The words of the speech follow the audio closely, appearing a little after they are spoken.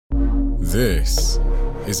This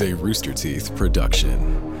is a Rooster Teeth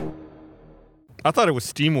production. I thought it was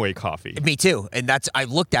Steamway coffee. Me too, and I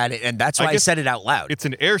looked at it, and that's why I said it out loud. It's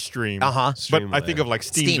an Airstream, But I think of like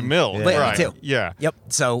steamed milk. Yeah. Right. Me too. Yeah. Yep.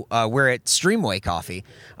 So we're at Streamway Coffee.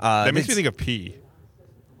 That makes me think of pee.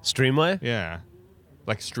 Streamway? Yeah.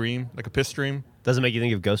 Like stream, like a piss stream. Does it make you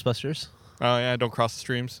think of Ghostbusters? Oh, yeah, don't cross the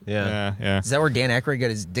streams. Yeah. Yeah. Is that where Dan Aykroyd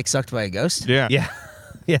got his dick sucked by a ghost? Yeah. Yeah.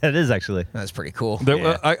 Yeah, it is actually. That's pretty cool.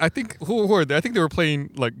 I think who were they? I think they were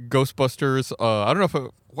playing like Ghostbusters. I don't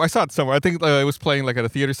know if I saw it somewhere. I think it was playing like at a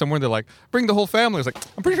theater somewhere. They're like, bring the whole family. I was like,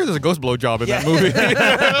 I'm pretty sure there's a ghost blowjob in that movie.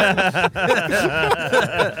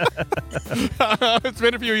 It's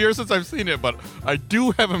been a few years since I've seen it, but I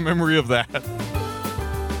do have a memory of that.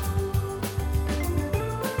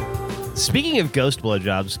 Speaking of ghost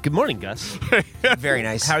blowjobs, good morning, Gus. Very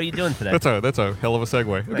nice. How are you doing today? That's a hell of a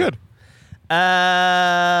segue. Good.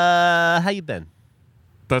 How you been?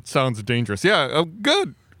 That sounds dangerous. Yeah,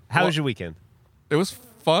 good. How was your weekend? It was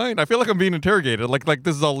fine. I feel like I'm being interrogated. Like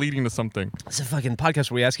this is all leading to something. It's a fucking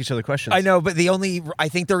podcast where we ask each other questions. I know, but I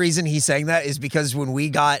think the reason he's saying that is because when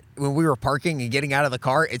we were parking and getting out of the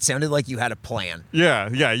car, it sounded like you had a plan.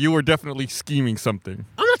 Yeah, you were definitely scheming something.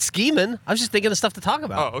 I'm not scheming. I was just thinking of stuff to talk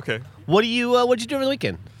about. Oh, okay. What'd you do over the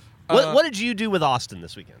weekend? What did you do with Austin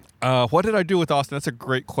this weekend? What did I do with Austin? That's a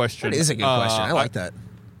great question. That is a good question. I like that.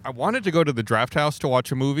 I wanted to go to the Draft House to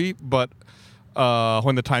watch a movie, but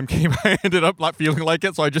when the time came, I ended up not feeling like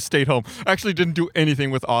it, so I just stayed home. I actually didn't do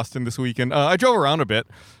anything with Austin this weekend. I drove around a bit.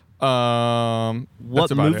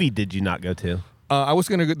 What movie did you not go to? I was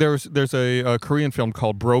gonna go. There's a Korean film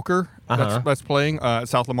called Broker that's playing at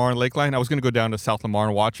South Lamar and Lakeline. I was gonna go down to South Lamar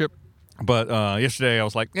and watch it, but yesterday I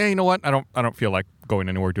was like, you know what? I don't feel like going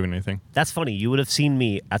anywhere doing anything. That's funny. You would have seen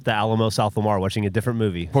me at the Alamo South Lamar watching a different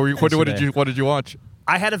movie. What did you watch?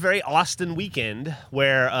 I had a very Austin weekend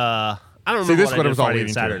where I don't remember this what I did was all Friday and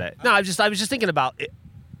leading Saturday. No, I was just thinking about it.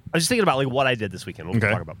 I was just thinking about like what I did this weekend. What we'll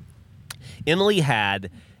talk about. Emily had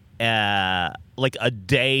like a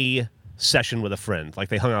day session with a friend. Like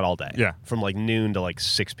they hung out all day. Yeah. From like noon to like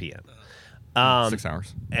 6 p.m. 6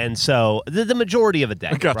 hours. And so the majority of a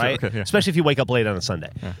day, Gotcha, right? okay, yeah. Especially if you wake up late on a Sunday.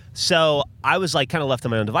 Yeah. So I was like kind of left to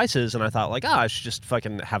my own devices, and I thought like, I should just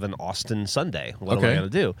fucking have an Austin Sunday. What am I going to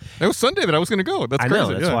do? It was Sunday that I was going to go. That's I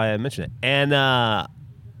crazy. know, that's why I mentioned it. And I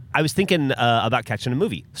was thinking about catching a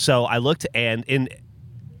movie. So I looked, and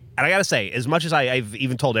I got to say, as much as I've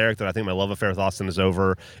even told Eric that I think my love affair with Austin is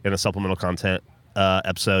over in a supplemental content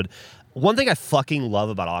episode, one thing I fucking love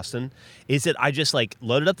about Austin is that I just like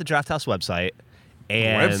loaded up the Draft House website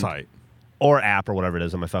or app or whatever it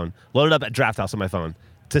is on my phone. Loaded up at Draft House on my phone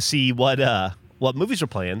to see what movies are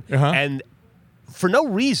playing, and for no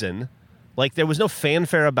reason, like there was no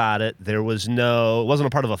fanfare about it. It wasn't a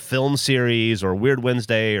part of a film series or Weird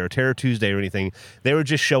Wednesday or Terror Tuesday or anything. They were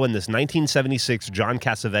just showing this 1976 John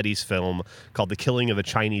Cassavetes film called The Killing of a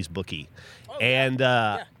Chinese Bookie,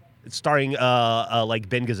 starring like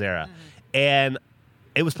Ben Gazzara, and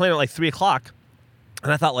it was playing at like 3:00,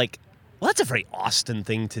 and I thought like, well, that's a very Austin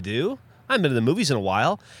thing to do. I haven't been to the movies in a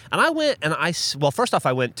while, and I went and first off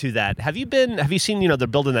I went to that. Have you seen they're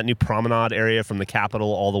building that new promenade area from the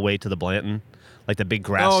Capitol all the way to the Blanton, like the big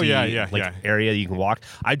grassy area you can walk.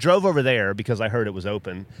 I drove over there because I heard it was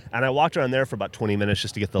open, and I walked around there for about 20 minutes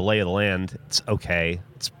just to get the lay of the land. It's okay.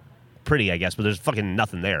 It's pretty, I guess, but there's fucking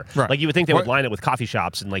nothing there. Right. Like you would think they would line it with coffee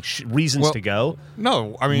shops and like reasons to go.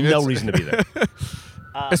 No, I mean no reason to be there.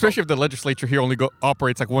 Especially if the legislature here only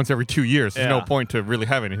operates like once every 2 years. There's no point to really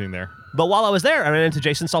have anything there. But while I was there, I ran into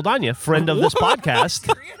Jason Saldana, friend of this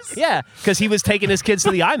podcast. Yeah, because he was taking his kids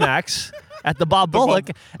to the IMAX at the Bob Bullock,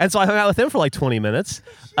 and so I hung out with him for like 20 minutes.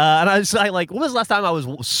 And I was like, when was the last time I was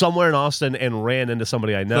somewhere in Austin and ran into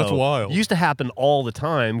somebody I know? That's wild. It used to happen all the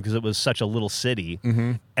time because it was such a little city.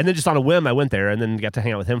 Mm-hmm. And then just on a whim, I went there and then got to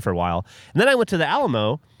hang out with him for a while. And then I went to the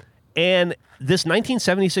Alamo, and this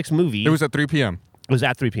 1976 movie... It was at 3 p.m. It was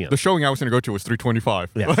at 3 p.m. The showing I was going to go to was 3:25.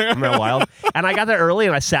 Yeah, I'm that wild. And I got there early,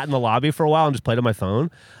 and I sat in the lobby for a while and just played on my phone.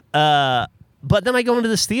 But then I go into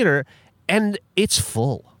this theater, and it's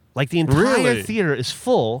full. Like the entire theater is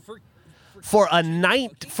full for a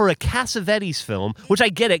Cassavetes film, which I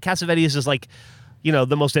get it. Cassavetes is like,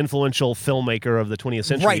 the most influential filmmaker of the 20th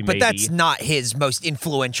century. Right, but that's not his most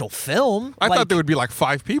influential film. I thought there would be like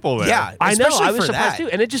 5 people there. Yeah, I know. I was for surprised that. too,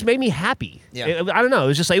 and it just made me happy. Yeah. I don't know. It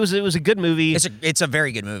was just it was a good movie. It's a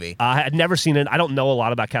very good movie. I had never seen it. I don't know a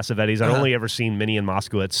lot about Cassavetes. I'd only ever seen Minnie and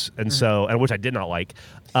Moskowitz, and which I did not like.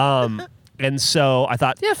 And so I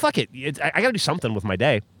thought, yeah, fuck it. I got to do something with my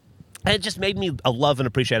day. And it just made me love and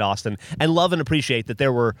appreciate Austin, and love and appreciate that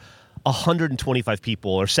there were 125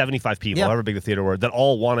 people or 75 people, Yeah. however big the theater were, that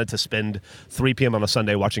all wanted to spend 3 p.m. on a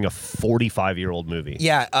Sunday watching a 45-year-old movie.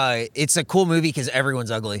 Yeah, it's a cool movie because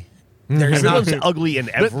everyone's ugly. There's Everyone's not, ugly in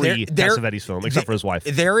every there- Cassavetes film, except for his wife.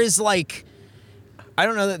 There is like, I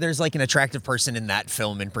don't know that there's like an attractive person in that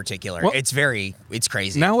film in particular. Well- It's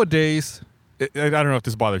crazy. Nowadays, I don't know if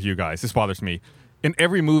this bothers you guys. This bothers me. In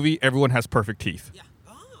every movie, everyone has perfect teeth. Yeah.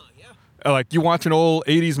 Like you watch an old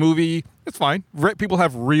 '80s movie, it's fine. People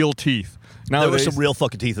have real teeth. There were Nowadays, some real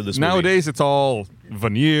fucking teeth in this movie. nowadays it's all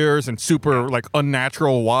veneers and super like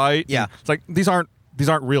unnatural white. Yeah. And it's like these aren't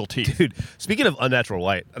real teeth. Dude, speaking of unnatural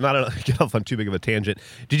white, I'm not going to get off on too big of a tangent.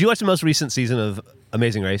 Did you watch the most recent season of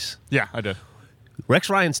Amazing Race? Yeah, I did. Rex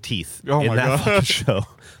Ryan's teeth Oh in my that God. fucking show,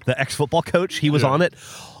 the ex-football coach, he was Yeah. on it,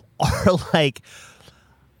 are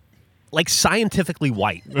like scientifically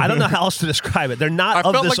white. I don't know how else to describe it. They're not I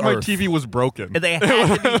of felt this like my earth. TV was broken. They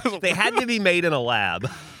had to be made in a lab.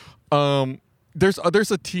 There's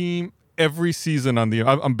a team every season on the.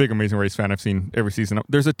 I'm a big Amazing Race fan. I've seen every season.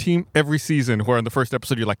 There's a team every season where in the first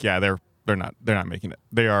episode you're like, yeah, they're not making it.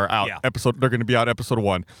 They are out. Yeah. They're going to be out episode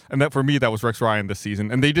 1, and that for me that was Rex Ryan this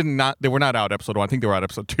season. And they were not out episode 1. I think they were out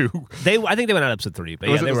episode 2. I think they went out episode 3, but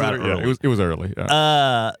yeah, they were out early. It was early.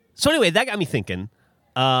 Yeah. So anyway, that got me thinking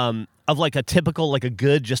of like a typical, like a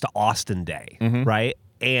good, just a Austin day, right?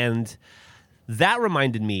 And that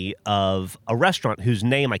reminded me of a restaurant whose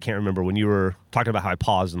name I can't remember. When you were talking about how I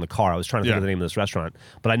paused in the car, I was trying to think of the name of this restaurant,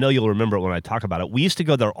 but I know you'll remember it when I talk about it. We used to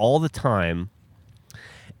go there all the time,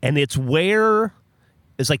 and it's where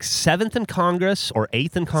it's like 7th and Congress or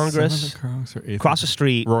 8th and Congress, across the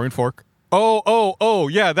street. Roaring Fork. Oh,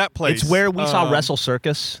 yeah, that place. It's where we saw Wrestle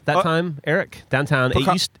Circus that time, Eric, downtown.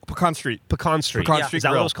 Pecan Street. Pecan Street. Pecan Street Is that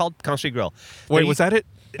what Grill. it was called? Pecan Street Grill. Wait, was that it?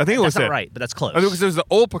 I think it was That's not it. right, but that's close. I think because there was the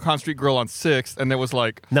old Pecan Street Grill on 6th, and there was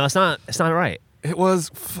like No, it's not. It's not right. it was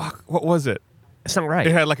fuck. What was it? It's not right.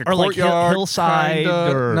 It had like a or courtyard, like hillside,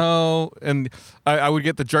 kinda, or no. And I would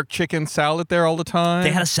get the jerk chicken salad there all the time.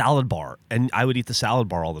 they had a salad bar, and I would eat the salad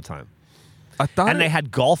bar all the time. I thought, And they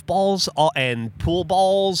had golf balls and pool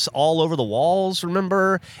balls all over the walls.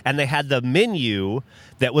 Remember? And they had the menu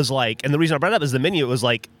that was like. And the reason I brought it up is the menu. It was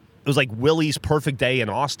like Willie's Perfect Day in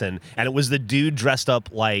Austin, and it was the dude dressed up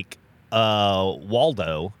like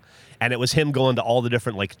Waldo. And it was him going to all the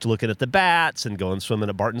different, like, looking at the bats and going swimming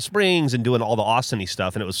at Barton Springs and doing all the Austin-y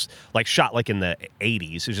stuff. And it was, like, shot, like, in the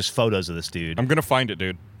 80s. It was just photos of this dude. I'm gonna find it,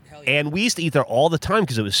 dude. And we used to eat there all the time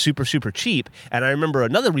because it was super, super cheap. And I remember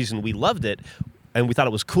another reason we loved it and we thought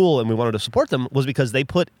it was cool and we wanted to support them was because they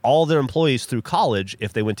put all their employees through college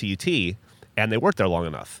if they went to UT and they worked there long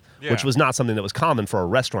enough, which Yeah. was not something that was common for a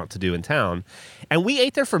restaurant to do in town. And we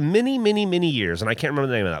ate there for many, many, many years. And I can't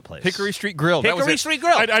remember the name of that place. Hickory Street Grill. That was Hickory it. Street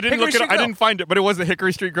Grill. I didn't Hickory look it Street up. I Grill. didn't find it, but it was the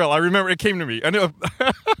Hickory Street Grill. I remember it came to me. I knew.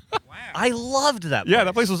 I loved that place. Yeah,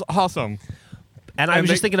 that place was awesome. And I was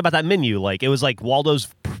just thinking about that menu. Like, it was like Waldo's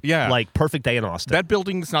like Perfect Day in Austin. That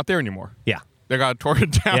building's not there anymore. yeah. They got torn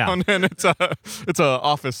down, and it's a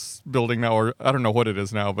office building now, or I don't know what it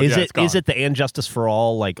is now. But Is yeah, it's gone. is it the And Justice for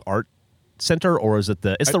All like art center, or is it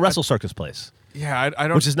the Wrestle Circus place? Yeah, I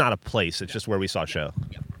don't. Which is not a place; it's just where we saw a show.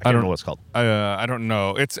 I don't know what it's called. I don't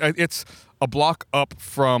know. It's a block up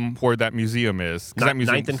from where that museum is. 'Cause that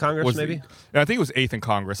museum 9th and Congress, was maybe? Yeah, I think it was 8th and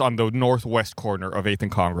Congress on the northwest corner of 8th and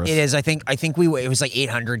Congress. It is. I think it was like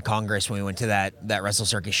 800 Congress when we went to that Wrestle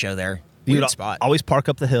Circus show there. You'd Weird spot. always park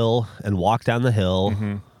up the hill and walk down the hill,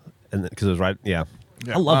 and because it was right. Yeah,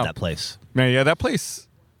 Yeah, I love wow. that place. Man, yeah, that place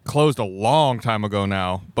closed a long time ago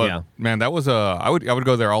now. But Yeah. man, that was I would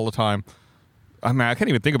go there all the time. I mean, I can't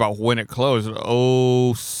even think about when it closed. Oh,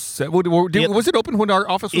 was it open when our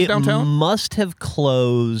office was It downtown? must have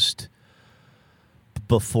closed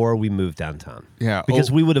before we moved downtown. Yeah,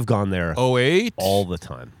 because we would have gone there 08? all the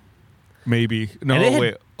time. Maybe. No, And it had-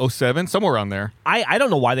 wait. 07? Somewhere around there. I don't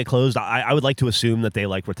know why they closed. I would like to assume that they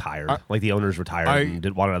like retired, like the owners retired and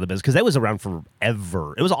did want out of the business because that was around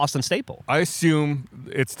forever. It was an Austin staple. I assume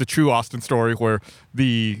it's the true Austin story where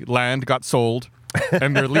the land got sold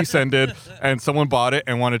and their lease ended and someone bought it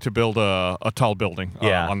and wanted to build a tall building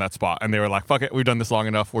on that spot. And they were like, fuck it, we've done this long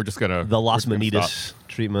enough. We're just going to... The Las Manitas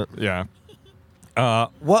treatment. Yeah. So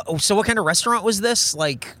what kind of restaurant was this?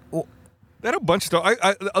 Like, They had a bunch of stuff.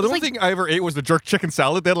 The only thing I ever ate was the jerk chicken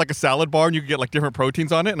salad. They had like a salad bar and you could get like different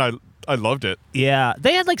proteins on it, and I loved it. Yeah,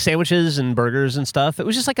 they had like sandwiches and burgers and stuff. It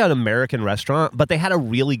was just like an American restaurant, but they had a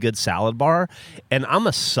really good salad bar, and I'm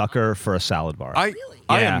a sucker for a salad bar. I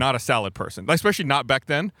Yeah. am not a salad person, especially not back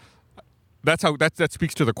then. That's how that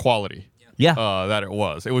speaks to the quality. Yeah. That it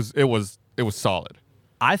was. It was solid.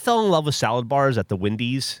 I fell in love with salad bars at the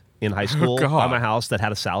Wendy's in high school God. by my house that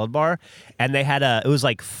had a salad bar, and they had it was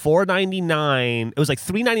like $4.99. It was like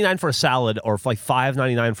 $3.99 for a salad, or like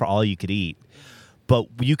 $5.99 for all you could eat. But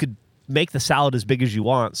you could make the salad as big as you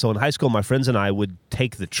want. So in high school, my friends and I would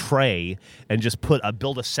take the tray and just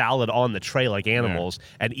build a salad on the tray like animals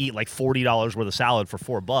and eat like $40 worth of salad for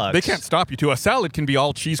 $4. They can't stop you too. A salad can be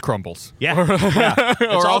all cheese crumbles. Yeah. Yeah.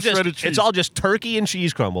 Or all shredded cheese. It's all just turkey and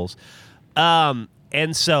cheese crumbles.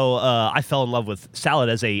 And so I fell in love with salad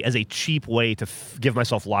as a cheap way to give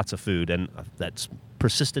myself lots of food, and that's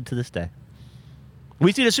persisted to this day. We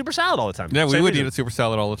used to eat a super salad all the time. Yeah, we Same would reason. eat a super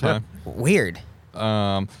salad all the time. Weird.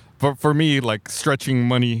 For me, like stretching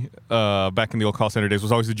money back in the old call center days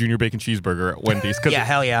was always the junior bacon cheeseburger at Wendy's. Yeah,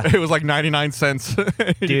 hell yeah. It was like 99 cents.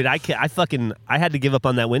 Dude, I had to give up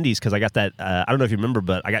on that Wendy's because I got that. I don't know if you remember,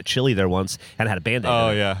 but I got chili there once and had a Band-Aid. Oh,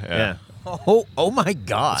 in it. yeah. Oh my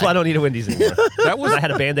God. That's why I don't eat a Wendy's anymore. I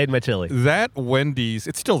had a Band-Aid in my chili. That Wendy's,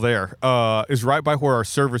 it's still there, is right by where our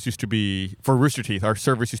servers used to be for Rooster Teeth. Our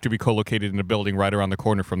servers used to be co-located in a building right around the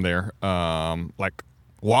corner from there, like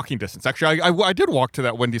walking distance. Actually, I did walk to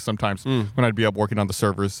that Wendy's sometimes when I'd be up working on the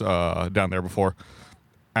servers down there before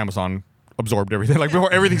Amazon absorbed everything. Like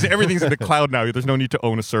before everything's in the cloud now. There's no need to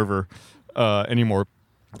own a server anymore.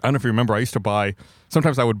 I don't know if you remember,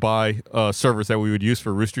 sometimes I would buy servers that we would use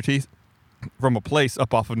for Rooster Teeth from a place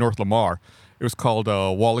up off of North Lamar. It was called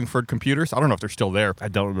Wallingford Computers. I don't know if they're still there. I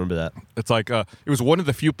don't remember that. It's like it was one of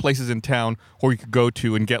the few places in town where you could go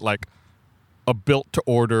to and get like a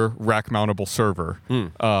built-to-order rack-mountable server.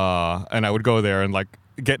 And I would go there and like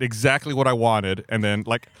get exactly what I wanted, and then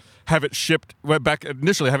like have it shipped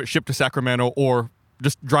to Sacramento, or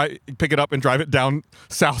just pick it up and drive it down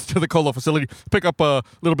south to the Colo facility, pick up a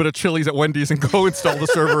little bit of Chili's at Wendy's, and go install the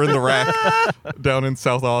server in the rack down in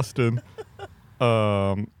South Austin.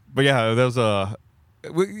 But yeah, there's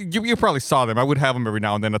you probably saw them. I would have them every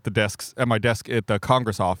now and then at my desk at the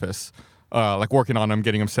Congress office, like working on them,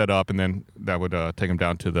 getting them set up, and then that would take them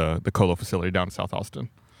down to the Colo facility down in South Austin.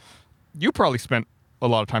 You probably spent a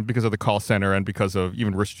lot of time because of the call center and because of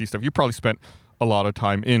even Rooster Teeth stuff. You probably spent a lot of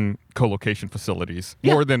time in co-location facilities,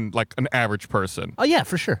 more than like an average person. Oh yeah,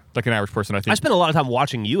 for sure. Like an average person, I think. I spent a lot of time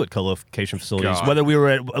watching you at co-location facilities, God. whether we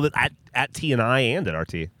were at T&I and at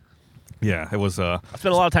RT. Yeah, it was. I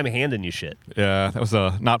spent a lot of time handing you shit. Yeah, that was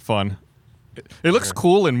not fun. It looks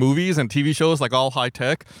cool in movies and TV shows, like all high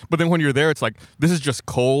tech. But then when you're there, it's like this is just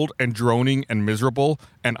cold and droning and miserable.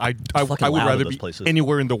 And I would rather be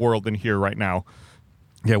anywhere in the world than here right now.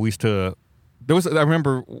 Yeah, we used to. I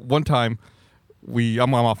remember one time.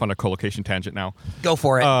 I'm off on a co-location tangent now. Go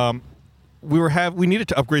for it. We needed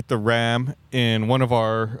to upgrade the RAM in one of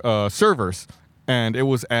our servers, and it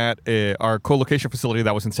was at our co-location facility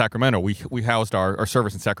that was in Sacramento. We housed our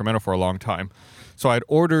servers in Sacramento for a long time, so I had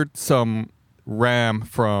ordered some RAM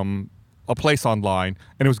from a place online,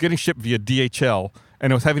 and it was getting shipped via DHL,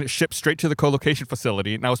 and I was having it shipped straight to the co-location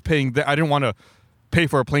facility, and I was paying. I didn't want to pay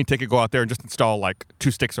for a plane ticket, go out there and just install like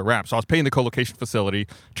 2 sticks of RAM. So I was paying the co-location facility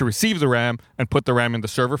to receive the RAM and put the RAM in the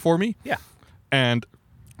server for me. Yeah. And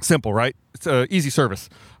simple, right? It's an easy service.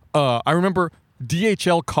 I remember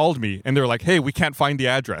DHL called me and they were like, hey, we can't find the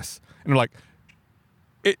address. And they're like,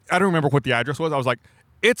 I don't remember what the address was. I was like,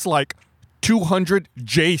 it's like 200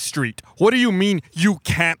 J Street. What do you mean you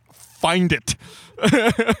can't find it?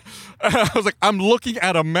 I was like, I'm looking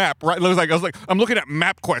at a map, right? I was like, I'm looking at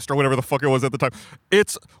MapQuest or whatever the fuck it was at the time.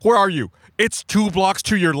 Where are you? It's 2 blocks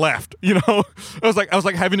to your left. You know, I was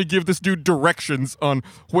like having to give this dude directions on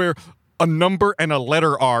where a number and a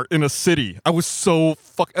letter are in a city. I was so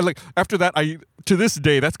after that, to this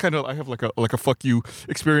day, that's kind of, I have like a fuck you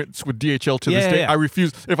experience with DHL to this day. Yeah. I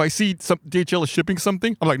refuse. If I see DHL is shipping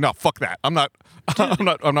something, I'm like, no, fuck that. I'm not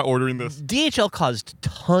ordering this. DHL caused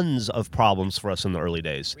tons of problems for us in the early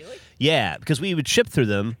days. Really? Yeah, because we would ship through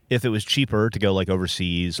them if it was cheaper to go like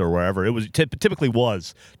overseas or wherever. It was typically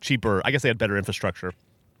was cheaper. I guess they had better infrastructure.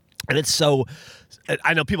 And it's so,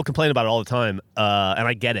 I know people complain about it all the time, and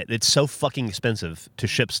I get it. It's so fucking expensive to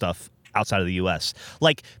ship stuff outside of the U.S.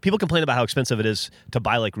 Like, people complain about how expensive it is to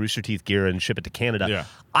buy, like, Rooster Teeth gear and ship it to Canada. Yeah.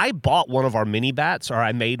 I bought one of our mini bats, or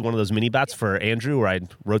I made one of those mini bats for Andrew, where I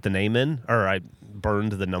wrote the name in, or I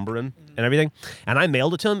burned the number in and everything, and I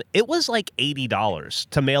mailed it to him. It was like $80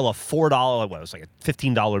 to mail a $4, it was like a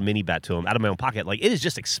 $15 mini bat to him out of my own pocket. Like, it is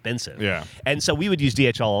just expensive. Yeah. And so we would use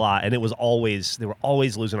DHL a lot, and they were always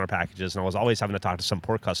losing our packages, and I was always having to talk to some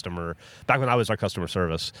poor customer back when I was our customer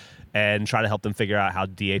service and try to help them figure out how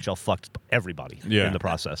DHL fucked everybody in the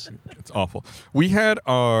process. It's awful. We had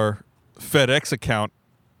our FedEx account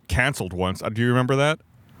canceled once. Do you remember that?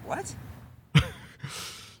 What?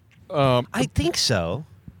 I think so.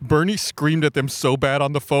 Bernie screamed at them so bad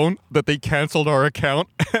on the phone that they canceled our account.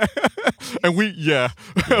 And we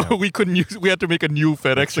couldn't use. We had to make a new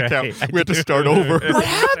FedEx account. We had to start over. What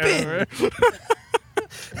happened?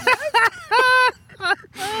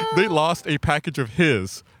 They lost a package of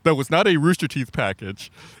his that was not a Rooster Teeth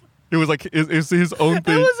package. It was like it's his own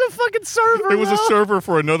thing. It was a fucking server. It was a though. server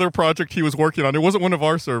for another project he was working on. It wasn't one of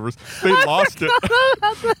our servers. They lost it.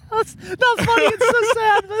 That's funny. It's so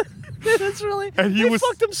sad, but it's really. And he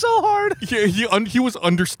fucked him so hard. He was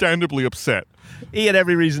understandably upset. He had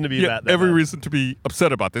every reason to be He had every reason to be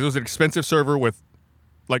upset about this. It was an expensive server with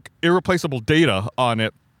like irreplaceable data on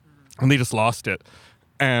it, and they just lost it.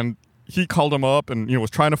 And he called him up and was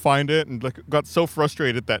trying to find it and like got so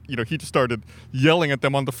frustrated that he just started yelling at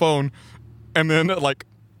them on the phone. And then like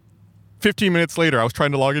 15 minutes later, I was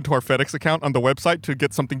trying to log into our FedEx account on the website to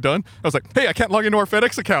get something done. I was like, "Hey, I can't log into our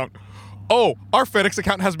FedEx account." Oh, our FedEx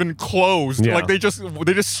account has been closed. Yeah. Like they just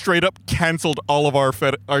straight up canceled all of our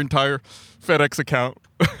entire FedEx account.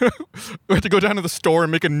 We had to go down to the store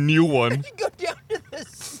and make a new one. Go down to the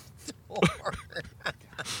store.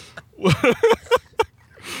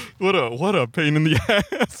 What a pain in the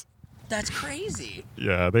ass. That's crazy.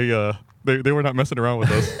 Yeah, they were not messing around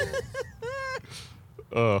with us.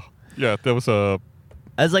 Yeah, that was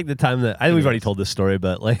That's like the time that I think we've already told this story,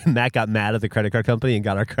 but like Matt got mad at the credit card company and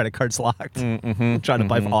got our credit cards locked. Trying to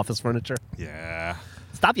buy office furniture. yeah.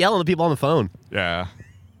 Stop yelling at people on the phone. Yeah.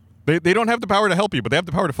 They don't have the power to help you, but they have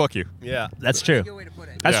the power to fuck you. Yeah, that's true. Good way to put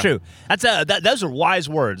it. That's Yeah. true. Those are wise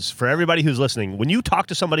words for everybody who's listening. When you talk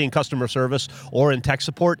to somebody in customer service or in tech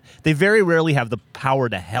support, they very rarely have the power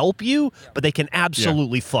to help you, but they can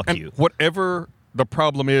absolutely fuck And you. whatever the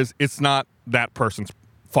problem is, it's not that person's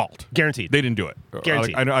fault. Guaranteed. They didn't do it.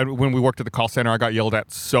 Guaranteed. I when we worked at the call center, I got yelled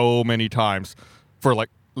at so many times for like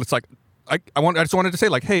it's like I just wanted to say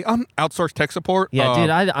like, hey, I'm outsourced tech support. Yeah, dude.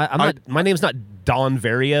 I'm not. My name's not Don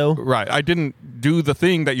Vario. Right. I didn't do the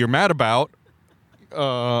thing that you're mad about.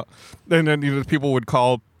 And then people would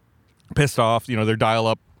call pissed off. Their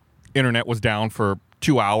dial-up internet was down for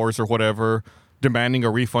 2 hours or whatever, demanding a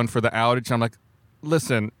refund for the outage. I'm like,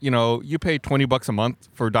 listen, you pay $20 a month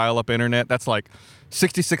for dial-up internet. That's like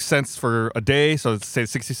 66 cents for a day. So let's say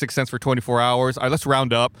 66 cents for 24 hours. Let's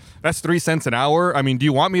round up. That's 3 cents an hour. I mean, do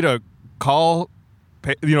you want me to call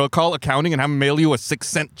accounting and have them mail you a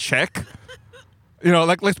 6-cent check?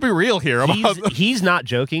 Like let's be real here. He's not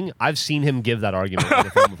joking. I've seen him give that argument on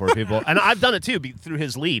the phone before people, and I've done it too through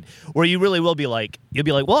his lead, where you really will be like, you'll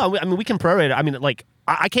be like, well, I mean, we can prorate it. I mean, like,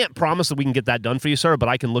 I can't promise that we can get that done for you, sir, but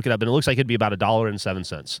I can look it up, and it looks like it'd be about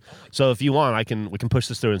 $1.07. So if you want, we can push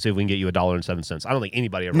this through and see if we can get you $1.07. I don't think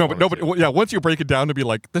anybody ever. Yeah. Once you break it down to be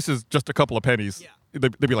like, this is just a couple of pennies.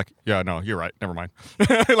 They'd be like, yeah, no, you're right. Never mind.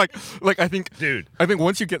 like I think, dude. I think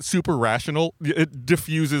once you get super rational, it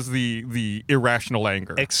diffuses the irrational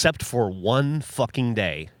anger. Except for one fucking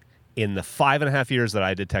day in the 5.5 years that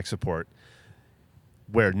I did tech support,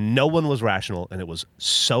 where no one was rational, and it was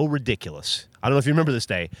so ridiculous. I don't know if you remember this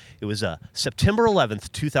day. It was September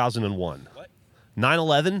 11th, 2001. What?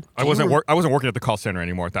 9/11. I wasn't working at the call center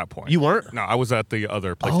anymore at that point. You weren't? No, I was at the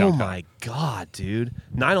other place Oh downtown. my god, dude!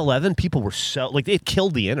 9/11. People were so like it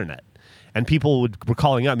killed the internet, and people were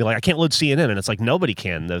calling up and be like, "I can't load CNN," and it's like nobody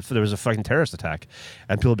can. There was a fucking terrorist attack,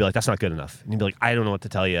 and people would be like, "That's not good enough," and you'd be like, "I don't know what to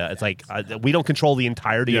tell you." It's like we don't control the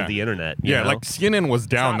entirety of the internet. You know? Like CNN was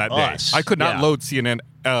down that day. us. I could not Yeah. load CNN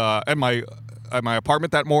at my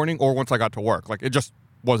apartment that morning or once I got to work. Like it just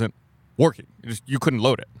wasn't working. You couldn't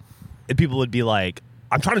load it. And people would be like,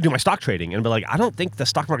 I'm trying to do my stock trading, and be like, I don't think the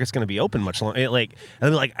stock market's going to be open much longer. And they'd be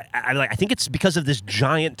like, I think it's because of this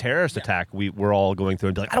giant terrorist attack we're all going through,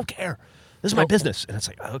 and be like, I don't care. This is my business. And it's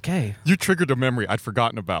like, okay. You triggered a memory I'd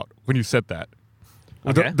forgotten about when you said that.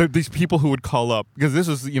 Okay. These people who would call up, because this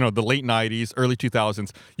was, the late 90s, early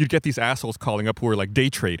 2000s, you'd get these assholes calling up who were like day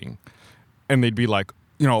trading. And they'd be like,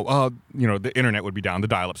 the internet would be down, the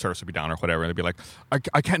dial-up service would be down or whatever. And they'd be like,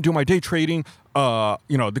 I can't do my day trading,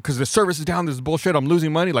 because the service is down, this is bullshit, I'm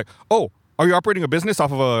losing money. Like, oh, are you operating a business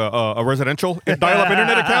off of a residential dial-up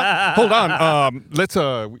internet account? Hold on.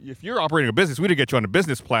 If you're operating a business, we need to get you on a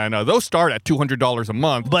business plan. Those start at $200 a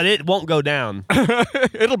month. But it won't go down.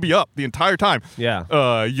 It'll be up the entire time.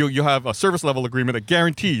 Yeah. You have a service level agreement that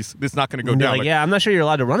guarantees it's not going to go And be down. like, yeah, I'm not sure you're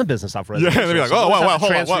alled to run a business off Yeah, residential. they'd be like, so oh, we'll wow, have to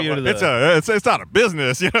hold transfer on, you to the- it's not a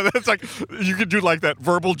business. It's like you could do like that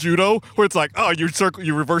verbal judo where it's like, oh,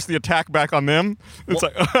 you reverse the attack back on them. It's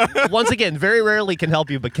like Once again, very rarely can help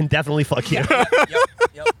you, but can definitely fuck you. Yep.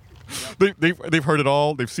 they've heard it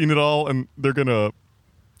all, they've seen it all, and they know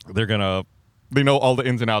all the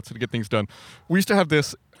ins and outs to get things done. We used to have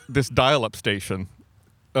this dial-up station.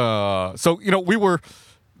 So we were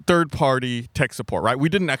third-party tech support, right? We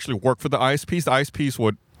didn't actually work for the ISPs. The ISPs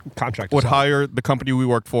would Contractors. hire the company we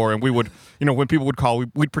worked for, and we would, when people would call,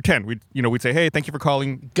 we'd pretend. We'd say, hey, thank you for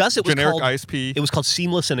calling Gus, it was generic called ISP. It was called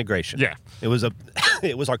seamless integration. Yeah. It was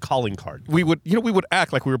it was our calling card. We would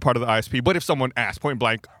act like we were part of the ISP, but if someone asked point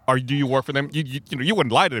blank, do you work for them? You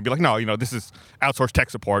wouldn't lie to them. Be like, no, this is outsourced tech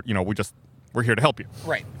support. We're here to help you.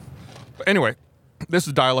 Right. But anyway, this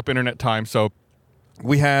is dial-up internet time, so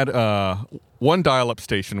we had one dial-up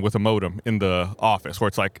station with a modem in the office where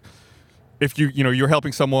it's like, if you're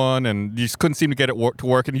helping someone and you just couldn't seem to get it to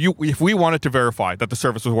work, and if we wanted to verify that the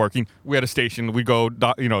service was working, we had a station. We'd go,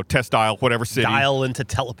 test dial whatever city. Dial into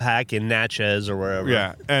Telepac in Natchez or wherever.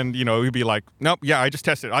 Yeah, and we'd be like, nope, yeah, I just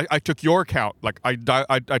tested. I took your account, like I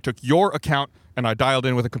took your account and I dialed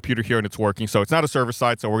in with a computer here and it's working. So it's not a server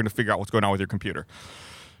side. So we're going to figure out what's going on with your computer.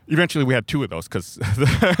 Eventually, we had 2 of those because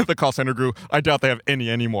the call center grew. I doubt they have any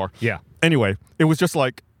anymore. Yeah. Anyway, it was just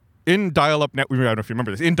like. In dial-up I don't know if you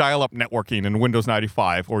remember this. In dial-up networking in Windows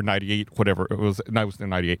 95 or 98, whatever it was in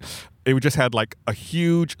 98, it just had like a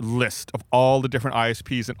huge list of all the different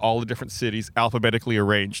ISPs in all the different cities alphabetically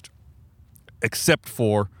arranged, except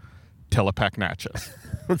for Telepac Natchez.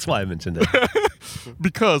 That's why I mentioned it.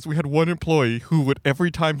 Because we had one employee who would,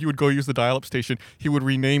 every time he would go use the dial-up station, he would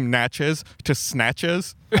rename Natchez to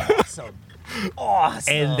Snatches.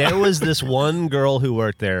 Awesome. And there was this one girl who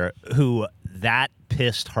worked there who that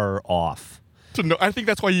pissed her off. I think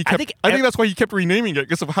that's why he kept. I think that's why he kept renaming it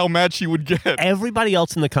because of how mad she would get. Everybody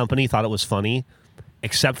else in the company thought it was funny,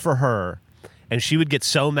 except for her, and she would get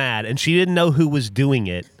so mad, and she didn't know who was doing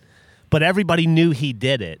it, but everybody knew he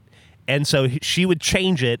did it, and so she would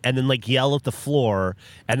change it and then like yell at the floor,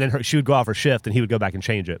 and then she would go off her shift, and he would go back and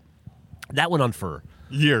change it. That went on for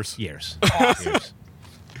years. Awesome. Years.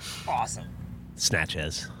 Awesome.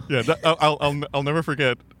 Snatches. Yeah, I'll never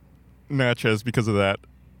forget Natchez because of that.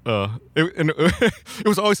 It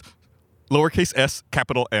was always lowercase s,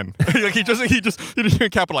 capital N. Like he didn't even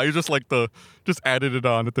capitalize. He just added it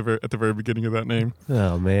on at the very beginning of that name.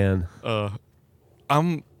 Oh man.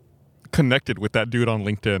 I'm connected with that dude on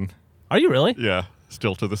LinkedIn. Are you really? Yeah,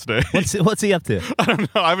 still to this day. What's he up to? I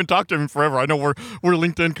don't know. I haven't talked to him forever. I know we're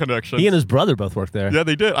LinkedIn connections. He and his brother both worked there. Yeah,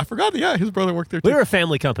 they did. I forgot. Yeah, his brother worked there too. We were a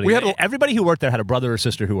family company. Everybody who worked there had a brother or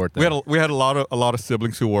sister who worked there. We had a lot of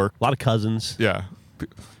siblings who worked. A lot of cousins. Yeah.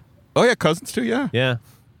 Oh yeah, cousins too. Yeah. Yeah.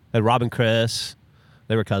 And Rob and Chris,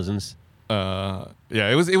 they were cousins. Yeah.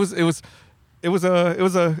 It was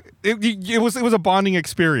a bonding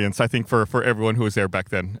experience. I think for everyone who was there back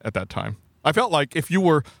then at that time. I felt like if you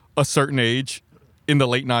were a certain age in the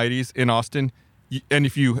late '90s in Austin, and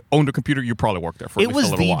if you owned a computer, you probably worked there for at least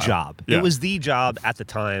a little while. Job. Yeah. It was the job at the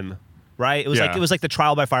time, right? It was like the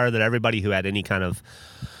trial by fire that everybody who had any kind of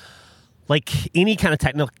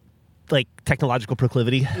technological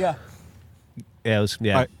proclivity. Yeah. Yeah, it was.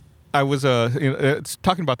 Yeah. I was it's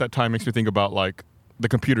talking about that time makes me think about like the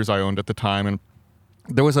computers I owned at the time, and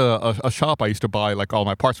there was a shop I used to buy like all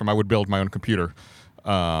my parts from. I would build my own computer.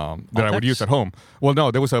 That I would use at home. Well, no,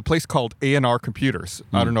 there was a place called A&R Computers.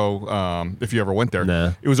 I don't know if you ever went there.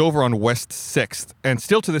 Nah. It was over on West 6th. And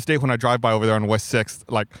still to this day, when I drive by over there on West 6th,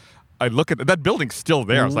 like, I look at that building's still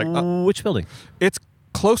there. I was like, which building? It's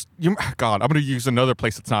close. God, I'm going to use another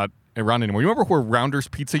place that's not around anymore. You remember where Rounders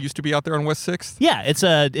Pizza used to be out there on West 6th? Yeah, it's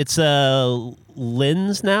a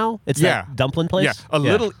Lynn's now. It's that dumpling place. Yeah, a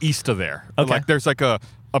little east of there. Okay. Like, there's like a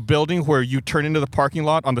building where you turn into the parking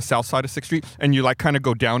lot on the south side of 6th Street, and you like kind of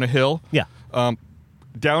go down a hill. Yeah.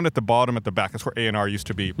 Down at the bottom at the back, that's where A&R used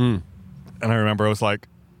to be. And I remember I was like,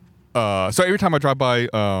 so every time I drive by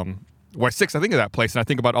West 6th, I think of that place, and I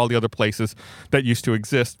think about all the other places that used to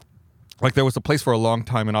exist. Like there was a place for a long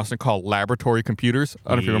time in Austin called Laboratory Computers. I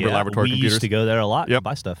don't know if you remember Laboratory Computers. We used to go there a lot to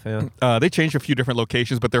buy stuff. Yeah. They changed a few different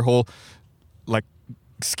locations, but their whole like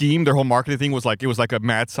scheme, their whole marketing thing was like it was like a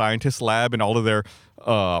mad scientist lab, and all of their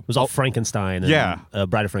it was all Frankenstein. And,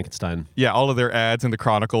 Bride of Frankenstein. Yeah, all of their ads in the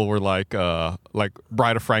Chronicle were like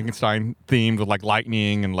Bride of Frankenstein themed with like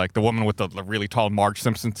lightning and like the woman with the really tall Marge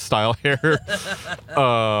Simpson style hair.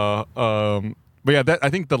 But yeah, I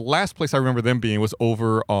think the last place I remember them being was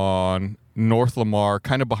over on North Lamar,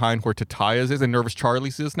 kind of behind where Tataya's is and Nervous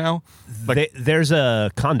Charlie's is now. Like, there's a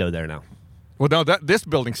condo there now. Well, no, this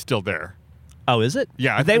building's still there. Oh, is it?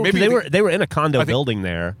 Yeah, they were in a condo building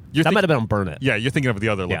there. That might have been on Burnett. Yeah, you're thinking of the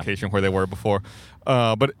other location where they were before.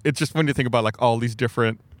 But it's just funny to think about like all these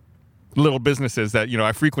different little businesses that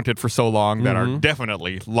I frequented for so long that are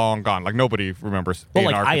definitely long gone. Like nobody remembers. Well,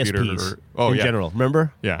 like ISPs in general.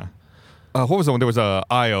 Remember? Yeah. What was the one? There was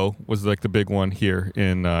IO was like the big one here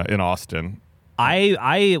in Austin.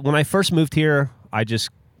 When I first moved here, I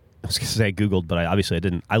just I was going to say I Googled, but obviously I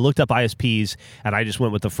didn't. I looked up ISPs, and I just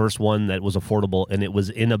went with the first one that was affordable, and it was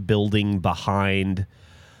in a building behind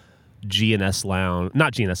G&S Lounge,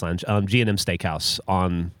 not G&S Lounge, G&M Steakhouse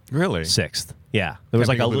on Really? 6th. Yeah, there was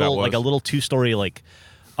Can't like a think of who that little, like a was. little 2-story like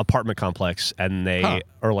apartment complex, and they Huh.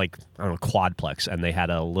 or like I don't know quadplex, and they had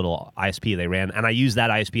a little ISP they ran, and I used that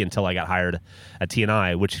ISP until I got hired at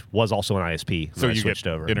TNI, which was also an ISP. So when I you switched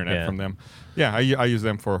get over internet Yeah. from them. Yeah, I use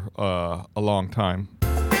them for a long time.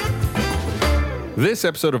 This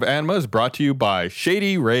episode of Anma is brought to you by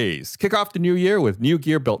Shady Rays. Kick off the new year with new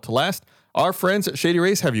gear built to last. Our friends at Shady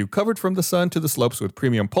Rays have you covered from the sun to the slopes with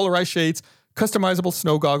premium polarized shades, customizable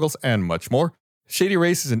snow goggles, and much more. Shady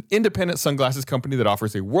Rays is an independent sunglasses company that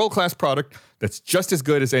offers a world-class product that's just as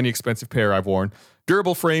good as any expensive pair I've worn.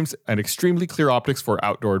 Durable frames and extremely clear optics for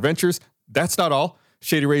outdoor adventures. That's not all.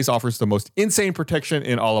 Shady Rays offers the most insane protection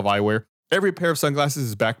in all of eyewear. Every pair of sunglasses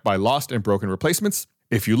is backed by lost and broken replacements.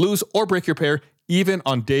 If you lose or break your pair, even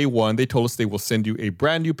on day one, they told us they will send you a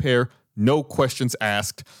brand new pair, no questions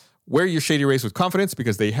asked. Wear your Shady Rays with confidence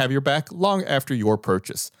because they have your back long after your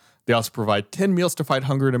purchase. They also provide 10 meals to fight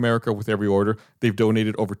hunger in America with every order. They've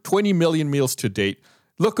donated over 20 million meals to date.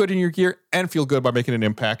 Look good in your gear and feel good by making an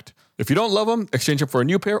impact. If you don't love them, exchange them for a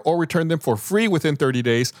new pair or return them for free within 30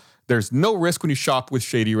 days. There's no risk when you shop with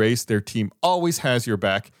Shady Rays. Their team always has your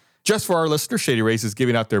back. Just for our listeners, Shady Rays is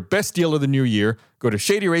giving out their best deal of the new year. Go to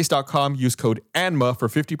shadyrays.com, use code ANMA for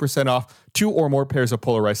 50% off 2 or more pairs of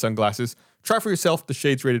polarized sunglasses. Try for yourself the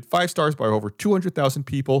shades rated 5 stars by over 200,000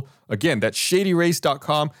 people. Again, that's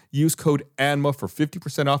shadyrays.com, use code ANMA for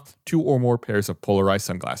 50% off 2 or more pairs of polarized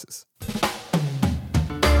sunglasses.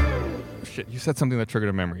 Shit, you said something that triggered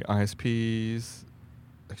a memory. ISPs.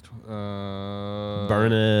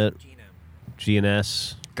 Burn it,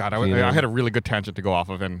 GNS. God, GNS. I had a really good tangent to go off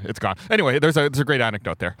of, and it's gone. Anyway, there's a great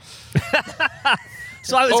anecdote there.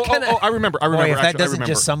 So I was kind of. I remember. Boy, if actually, that I doesn't remember.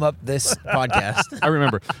 just sum up this podcast. I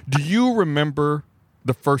remember. Do you remember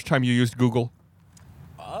the first time you used Google?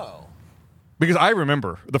 Oh. Because I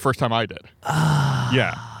remember the first time I did.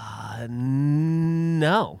 Yeah.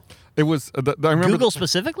 No. It was. I remember Google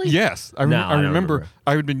specifically? Yes, I No, I don't remember. remember.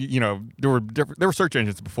 I had been. There were search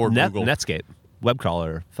engines before Google. Netscape, web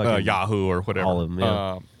crawler, fucking Yahoo or whatever. all of them,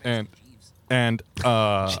 yeah. And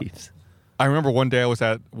Jeez. I remember one day I was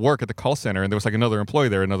at work at the call center, and there was like another employee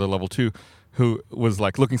there, another level 2, who was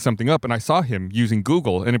like looking something up, and I saw him using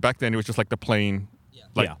Google. And back then it was just like the plain,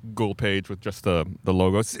 Yeah. Google page with just the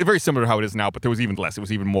logo. It's very similar to how it is now, but there was even less. It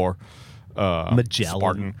was even more Magellan.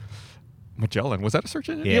 Spartan. Magellan, was that a search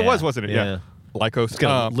engine? Yeah. It was, wasn't it? Yeah. Lycos. It's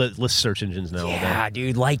gonna list search engines now. all day. Yeah,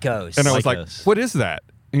 dude, Lycos. And I was like, Lycos. "What is that?"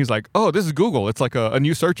 And he's like, "Oh, this is Google. It's like a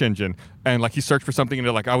new search engine." And like he searched for something, and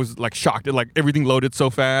I was like shocked. It, like everything loaded so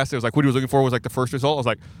fast. It was like what he was looking for was like the first result. I was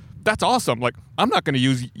like, "That's awesome!" Like I'm not going to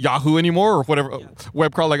use Yahoo anymore or whatever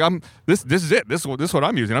web crawl. Like this is it. This is what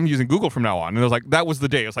I'm using. I'm using Google from now on. And it was like that was the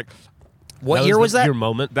day. It was like what year was that? Your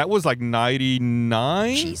moment. that was like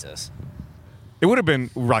 99. Jesus. It would have been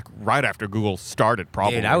like right after Google started,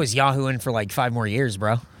 probably. Dude, I was Yahooing for like 5 more years,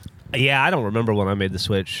 bro. Yeah, I don't remember when I made the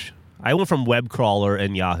switch. I went from web crawler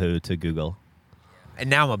and Yahoo to Google. And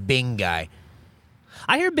now I'm a Bing guy.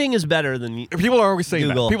 I hear Bing is better than People are always saying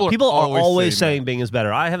Google. that. People are always saying saying Bing is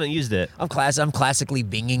better. I haven't used it. I'm classically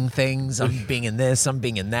binging things. I'm binging this. I'm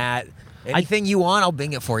binging that. Anything you want, I'll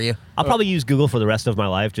bing it for you. I'll probably use Google for the rest of my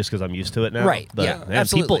life just because I'm used to it now. Right, But, yeah, man,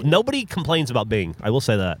 absolutely. Nobody complains about Bing. I will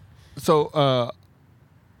say that. So,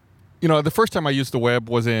 the first time I used the web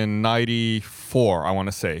was in 94, I want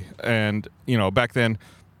to say. And, back then,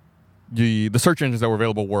 the search engines that were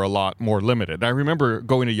available were a lot more limited. And I remember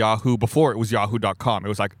going to Yahoo before it was yahoo.com. It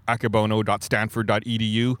was like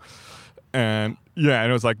akebono.stanford.edu. And, and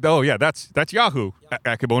it was like, oh, yeah, that's Yahoo,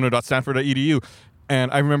 akebono.stanford.edu.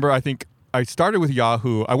 And I remember, I think, I started with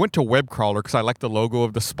Yahoo. I went to web crawler because I liked the logo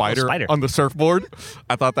of the spider spider. on the surfboard.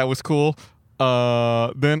 I thought that was cool.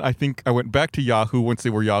 Then I think I went back to Yahoo once they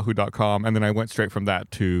were yahoo.com, and then I went straight from that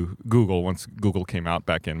to Google once Google came out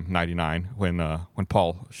back in 99 when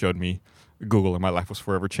Paul showed me Google and my life was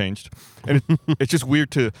forever changed. And it's just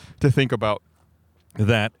weird to think about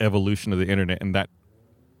that evolution of the internet and that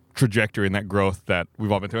trajectory and that growth that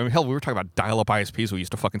we've all been through. I mean, hell, we were talking about dial-up ISPs we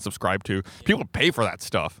used to fucking subscribe to. People pay for that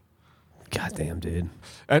stuff. God damn, dude.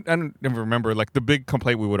 And I remember, like, the big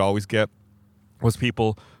complaint we would always get was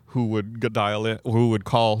people who would dial in, who would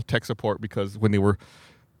call tech support because when they were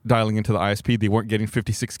dialing into the ISP, they weren't getting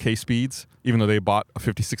 56K speeds, even though they bought a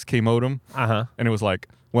 56K modem. Uh-huh. And it was like,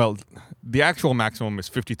 well, the actual maximum is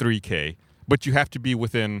 53K, but you have to be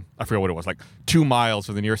within, I forget what it was, like 2 miles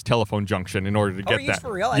of the nearest telephone junction in order to get are you that.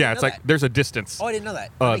 for real? I yeah, didn't it's know like that. there's a distance. Oh, I didn't know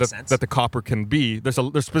that. That makes sense. That the copper can be. There's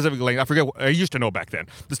specific length. I forget. I used to know back then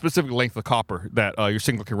the specific length of copper that your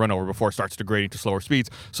signal can run over before it starts degrading to slower speeds.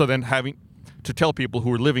 So then having to tell people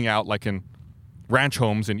who are living out like in ranch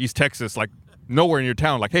homes in East Texas, like nowhere in your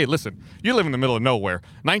town, like, hey, listen, you live in the middle of nowhere.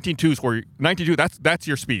 19.2 that's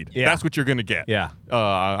your speed. Yeah. That's what you're gonna get. Yeah.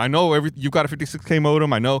 I know you've got a 56K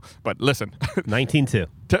modem. I know, but listen.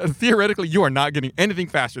 19.2. Theoretically, you are not getting anything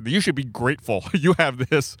faster. You should be grateful you have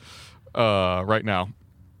this right now.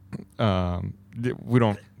 We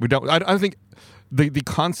don't. I think the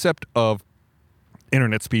concept of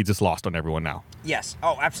internet speeds is lost on everyone now. Yes.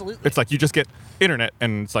 Oh, absolutely. It's like you just get internet,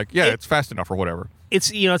 and it's like, it's fast enough or whatever. It's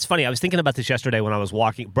it's funny. I was thinking about this yesterday when I was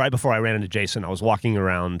walking right before I ran into Jason. I was walking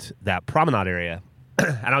around that promenade area,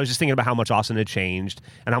 and I was just thinking about how much Austin had changed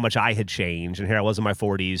and how much I had changed. And here I was in my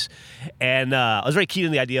 40s, and I was very keen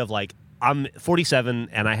on the idea of like, I'm 47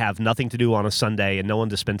 and I have nothing to do on a Sunday and no one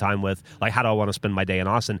to spend time with. Like, how do I want to spend my day in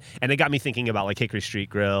Austin? And it got me thinking about like Hickory Street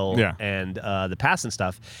Grill and the Pass and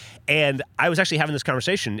stuff. And I was actually having this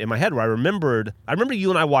conversation in my head where I remember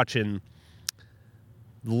you and I watching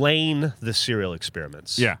Lane, the Serial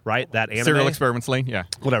Experiments. Yeah. Right? That anime. Serial Experiments Lane, yeah.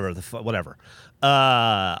 Whatever. Whatever.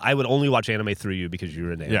 I would only watch anime through you because you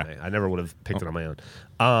were into anime. Yeah. I never would have picked it on my own.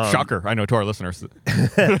 Shocker, I know, to our listeners.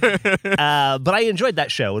 But I enjoyed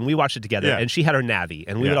that show, and we watched it together. Yeah. And she had her Navi,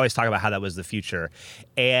 and we would always talk about how that was the future.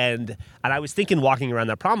 And I was thinking, walking around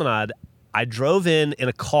that promenade, I drove in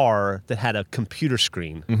a car that had a computer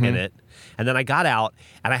screen in it, and then I got out,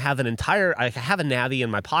 and I have a Navi in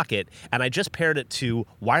my pocket, and I just paired it to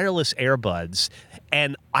wireless earbuds,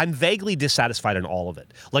 and I'm vaguely dissatisfied in all of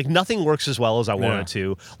it. Like, nothing works as well as I want it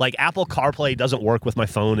to. Like, Apple CarPlay doesn't work with my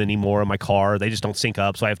phone anymore in my car. They just don't sync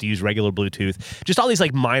up, so I have to use regular Bluetooth. Just all these,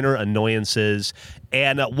 like, minor annoyances.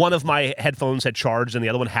 And one of my headphones had charged, and the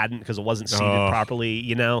other one hadn't because it wasn't seated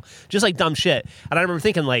properly, Just, like, dumb shit. And I remember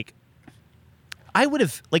thinking, like, I would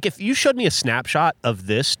have, like, if you showed me a snapshot of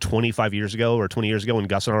this 25 years ago or 20 years ago when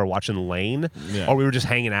Gus and I were watching Lane, or we were just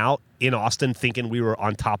hanging out in Austin thinking we were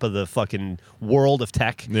on top of the fucking world of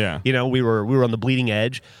tech. Yeah. We were on the bleeding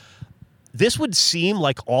edge. This would seem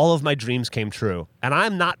like all of my dreams came true, and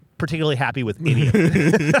I'm not particularly happy with any of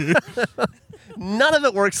it. None of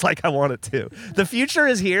it works like I want it to. The future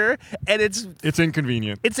is here, and it's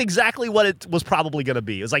inconvenient. It's exactly what it was probably going to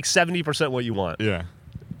be. It was like 70% what you want. Yeah.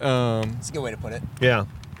 It's a good way to put it. Yeah.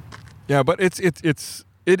 Yeah, but it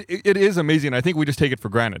is amazing. I think we just take it for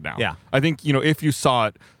granted now. Yeah. I think, if you saw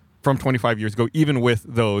it from 25 years ago, even with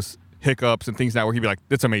those hiccups and things now where he'd be like,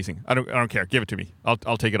 it's amazing. I don't care. Give it to me.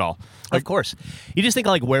 I'll take it all. Like, of course. You just think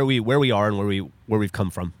like where we are and where we've come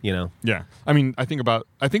from, Yeah. I mean, I think about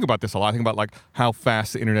this a lot. I think about like how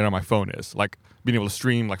fast the internet on my phone is. Like being able to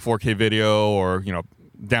stream like 4K video or,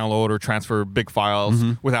 download or transfer big files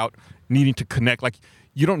without needing to connect. Like,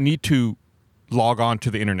 you don't need to log on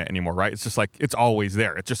to the internet anymore, right? It's just like, it's always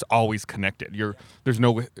there. It's just always connected. There's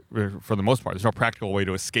no, for the most part, there's no practical way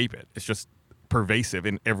to escape it. It's just pervasive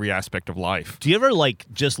in every aspect of life. Do you ever like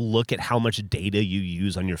just look at how much data you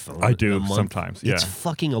use on your phone? I do in a month? sometimes, yeah. It's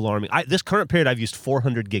fucking alarming. This current period, I've used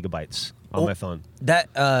 400 gigabytes on my phone. That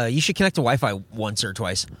you should connect to Wi-Fi once or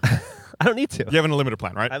twice. I don't need to. You have an unlimited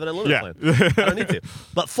plan, right? I have an unlimited plan. I don't need to.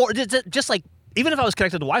 But just like, even if I was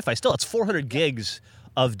connected to Wi-Fi, still, it's 400 gigs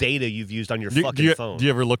of data you've used on your fucking phone. Do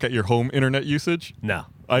you ever look at your home internet usage? No.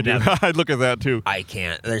 I do. I look at that too. I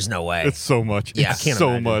can't. There's no way. It's so much. Yeah. It's I can't so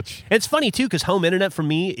imagine. much. It's funny too because home internet for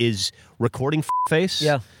me is recording face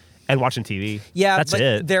and watching TV. Yeah, that's but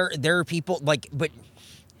it. There are people but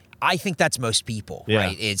I think that's most people,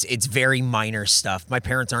 right? It's very minor stuff. My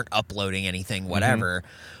parents aren't uploading anything, whatever.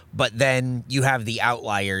 But then you have the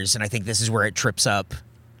outliers, and I think this is where it trips up,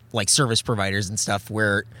 like service providers and stuff,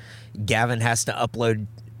 where Gavin has to upload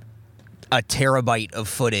a terabyte of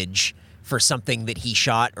footage for something that he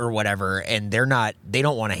shot or whatever, and they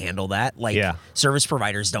don't want to handle that. Like service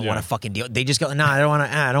providers don't want to fucking deal. They just go, no, I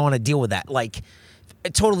don't want to deal with that. Like,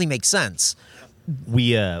 it totally makes sense.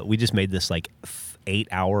 We just made this like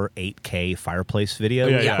 8-hour 8K fireplace video.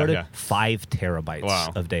 We recorded 5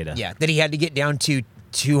 terabytes of data. Yeah, that he had to get down to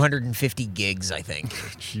 250 gigs, I think.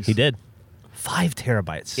 He did. 5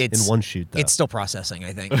 terabytes in one shoot, though. It's still processing,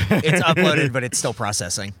 I think. It's uploaded, but it's still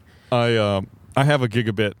processing. I have a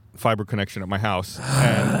gigabit fiber connection at my house,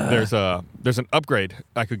 and there's an upgrade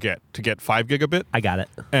I could get to get 5 gigabit. I got it.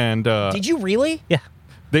 And did you really? Yeah.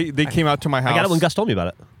 They came out to my house. I got it when Gus told me about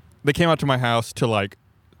it. They came out to my house to like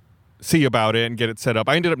see about it and get it set up.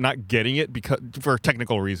 I ended up not getting it because for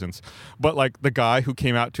technical reasons. But like the guy who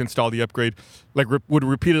came out to install the upgrade, like would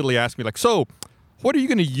repeatedly ask me like, so what are you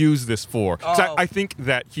going to use this for? 'Cause I think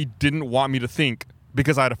that he didn't want me to think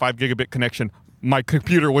because I had a 5 gigabit connection, my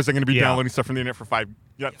computer wasn't going to be downloading stuff from the internet for 5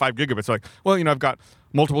 gigabits. So like, well, I've got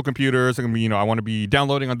multiple computers. I'm gonna be, I want to be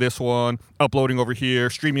downloading on this one, uploading over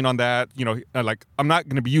here, streaming on that. Like I'm not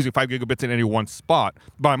going to be using 5 gigabits in any one spot,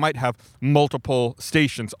 but I might have multiple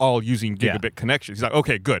stations all using gigabit connections. He's like,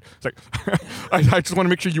 okay, good. It's like, I just want to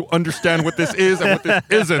make sure you understand what this is and what this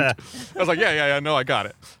isn't. I was like, yeah, no, I got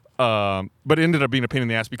it. But it ended up being a pain in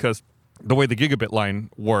the ass because the way the gigabit line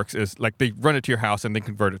works is like they run it to your house and they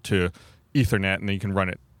convert it to Ethernet, and then you can run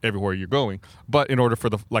it everywhere you're going. But in order for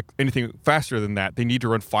anything faster than that, they need to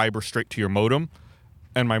run fiber straight to your modem,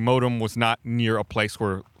 and my modem was not near a place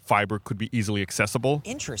where fiber could be easily accessible.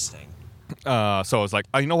 Interesting. So I was like,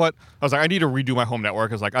 you know what? I was like, I need to redo my home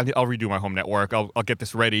network. I was like, I'll redo my home network. I'll get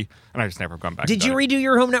this ready, and I just never gone back. Did you redo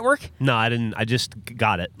your home network? No, I didn't. I just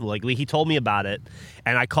got it. Like he told me about it,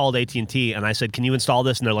 and I called AT&T and I said, "Can you install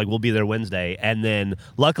this?" And they're like, "We'll be there Wednesday." And then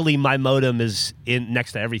luckily my modem is in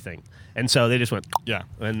next to everything, and so they just went. Yeah.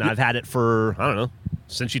 And I've had it for I don't know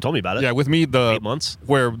since you told me about it. Yeah, with me 8 months.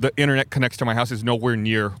 Where the internet connects to my house is nowhere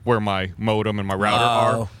near where my modem and my router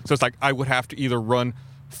are. So it's like I would have to either run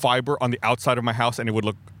fiber on the outside of my house and it would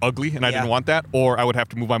look ugly and I didn't want that, or I would have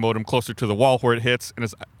to move my modem closer to the wall where it hits, and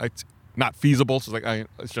it's not feasible. So it's like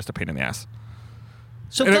it's just a pain in the ass.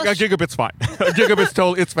 So and a gigabit's fine. A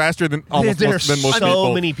gigabit's it's faster than most people.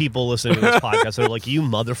 So many people listening to this podcast that are like, you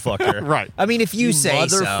motherfucker. Right. I mean, if you say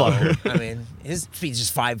motherfucker. so. I mean, his speed's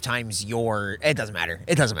just 5 times your. It doesn't matter.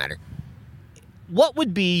 It doesn't matter. What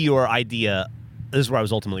would be your idea? This is where I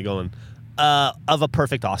was ultimately going. Of a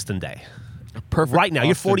perfect Austin day. Perfect. Right now,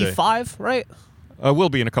 you're Austin 45, day. right? Will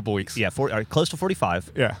be in a couple weeks. Yeah, close to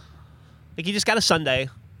 45. Yeah. Like you just got a Sunday.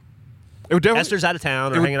 It would Esther's out of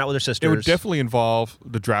town or hanging out with her sisters. It would definitely involve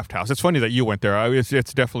the Draft House. It's funny that you went there. It's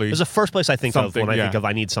definitely. It's the first place I think of when I yeah. think of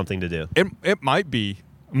I need something to do. It might be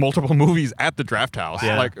multiple movies at the Draft House.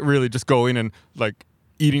 Yeah. Like really just going and like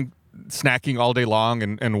eating, snacking all day long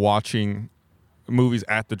and watching movies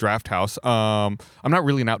at the Draft House. I'm not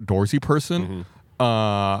really an outdoorsy person, so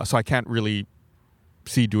I can't really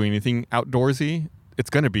see doing anything outdoorsy. It's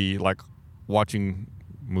going to be like watching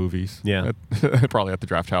movies. Yeah. Probably at the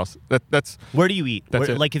Draft House. That's Where do you eat? That's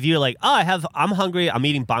it. Like if you're like, I'm hungry, I'm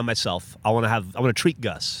eating by myself. I want to treat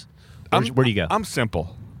Gus. Where do you go? I'm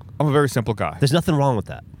simple. I'm a very simple guy. There's nothing wrong with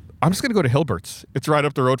that. I'm just going to go to Hilbert's. It's right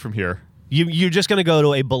up the road from here. You're just going to go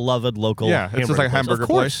to a beloved local it's just like a hamburger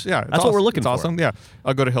place. Yeah, that's what we're looking for. It's awesome. Yeah,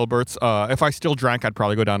 I'll go to Hilbert's. If I still drank, I'd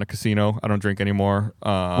probably go down to Casino. I don't drink anymore.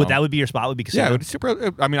 That would be your spot? Would be Casino? Yeah, it would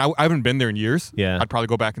super. I mean, I haven't been there in years. Yeah. I'd probably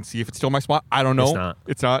go back and see if it's still my spot. I don't know. It's not.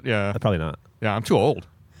 It's not. Yeah. Probably not. Yeah, I'm too old.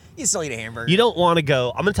 You still eat a hamburger. You don't want to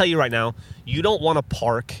go. I'm going to tell you right now. You don't want to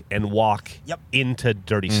park and walk into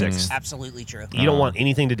Dirty Six. Absolutely true. You don't want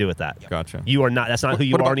anything to do with that. Gotcha. You are not. That's not who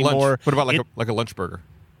you are anymore. Lunch? What about like a lunch burger?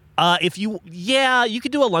 You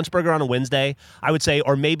could do a lunch burger on a Wednesday, I would say,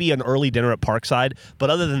 or maybe an early dinner at Parkside.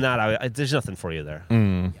 But other than that, there's nothing for you there.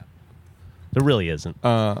 There really isn't.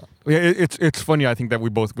 It's funny. I think that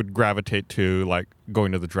we both would gravitate to like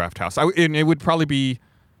going to the Draft House. And it would probably be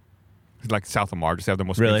like South Lamar. Just have the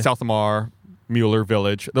most South Lamar, Mueller,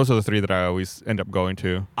 Village. Those are the 3 that I always end up going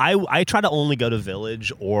to. I try to only go to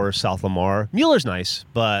Village or South Lamar. Mueller's nice,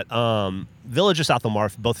 but Village or South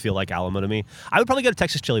Lamar both feel like Alamo to me. I would probably go to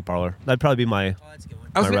Texas Chili Parlor. That'd probably be my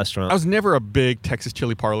restaurant. I was never a big Texas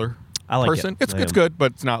Chili Parlor person. It's good,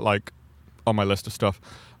 but it's not like on my list of stuff.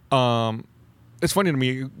 It's funny to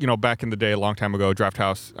me, back in the day, a long time ago, Draft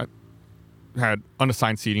House had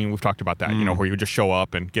unassigned seating. We've talked about that, where you would just show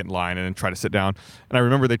up and get in line and then try to sit down. And I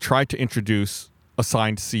remember they tried to introduce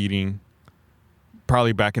assigned seating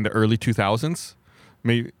probably back in the early 2000s,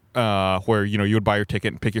 maybe where, you would buy your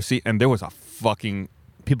ticket and pick your seat, and there was a fucking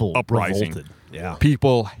people uprising. Revolted. Yeah.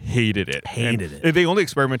 People hated it. It. They only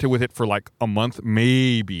experimented with it for like a month,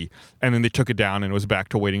 maybe, and then they took it down and it was back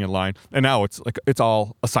to waiting in line. And now it's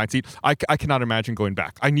all assigned seat. I cannot imagine going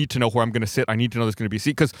back. I need to know where I'm going to sit. I need to know there's going to be a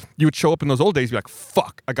seat, because you would show up in those old days, be like,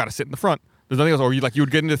 fuck, I got to sit in the front. There's nothing else. Or you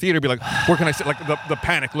would get into the theater and be like, where can I sit? Like the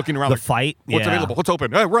panic, looking around. The like, fight. What's available? What's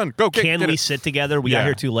open? Run, go. Can we sit together? We got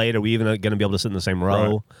here too late. Are we even going to be able to sit in the same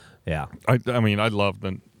row? Right. Yeah. I mean, I love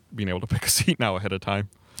being able to pick a seat now ahead of time.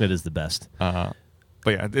 It is the best. But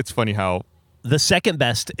yeah, it's funny how the second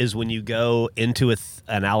best is when you go into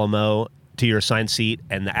an Alamo to your assigned seat,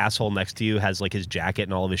 and the asshole next to you has like his jacket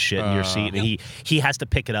and all of his shit in your seat, and he has to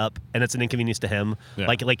pick it up, and it's an inconvenience to him. Yeah.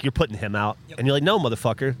 Like you're putting him out, and you're like, no,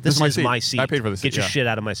 motherfucker, this is my seat. I paid for the seat. Get your shit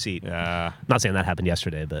out of my seat. Yeah. I'm not saying that happened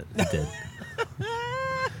yesterday, but it did.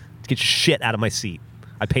 Get your shit out of my seat.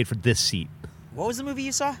 I paid for this seat. What was the movie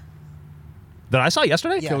you saw? That I saw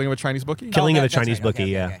yesterday? Yeah. Killing of a Chinese Bookie? Killing of a that's Chinese right. bookie,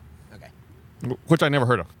 Okay, yeah. Okay. Which I never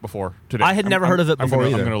heard of before today. I had never heard of it before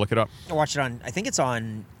either. I'm going to look it up. I watched it on. I think it's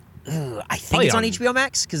on. I think Probably it's on on- HBO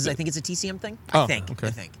Max because I think it's a TCM thing. Oh, I think. okay.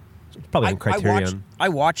 I think. Probably on Criterion. I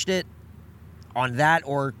watched it on that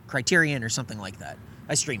or Criterion or something like that.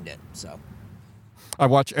 I streamed it. So. I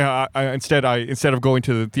watched instead of going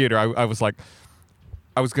to the theater, I was like,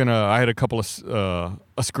 I had a couple of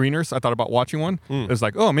screeners. I thought about watching one. It was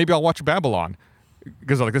like, oh, maybe I'll watch Babylon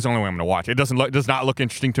because like this is the only way I'm going to watch it. It does not look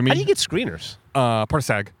interesting to me. How do you get screeners? Part of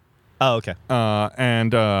SAG. Oh, okay.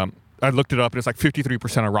 And I looked it up, and it's like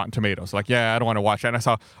 53% on Rotten Tomatoes. Like, yeah, I don't want to watch that. And I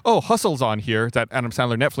saw, Hustle's on here, that Adam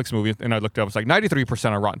Sandler Netflix movie, and I looked it up. It's like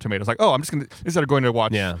 93% on Rotten Tomatoes. Like, I'm just gonna instead of going to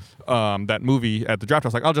watch that movie at the draft, I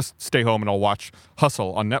was like, I'll just stay home and I'll watch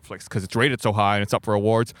Hustle on Netflix because it's rated so high and it's up for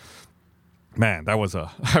awards. Man, that was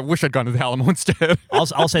I wish I'd gone to the Alamo instead.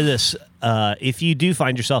 I'll say this: if you do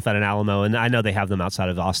find yourself at an Alamo, and I know they have them outside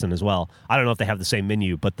of Austin as well. I don't know if they have the same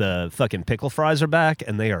menu, but the fucking pickle fries are back,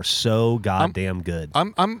 and they are so goddamn good.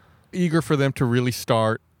 I'm eager for them to really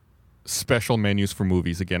start special menus for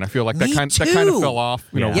movies again. I feel like that Me kind of fell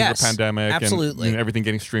off, with Yes, the pandemic absolutely. and everything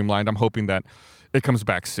getting streamlined. I'm hoping that it comes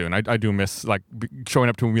back soon. I do miss like showing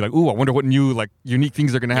up to and be like, ooh, I wonder what new like unique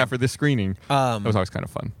things they're gonna have for this screening. That was always kind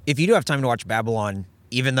of fun. If you do have time to watch Babylon,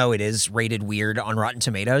 even though it is rated weird on Rotten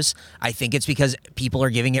Tomatoes, I think it's because people are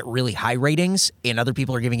giving it really high ratings and other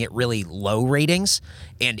people are giving it really low ratings.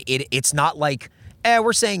 And it's not like,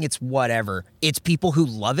 we're saying it's whatever. It's people who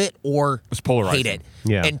love it or It's polarizing. hate it.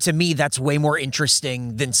 Yeah. And to me, that's way more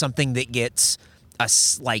interesting than something that gets a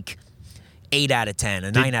 8 out of 10,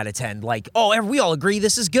 a 9 out of 10. Like, we all agree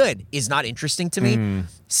this is good is not interesting to me.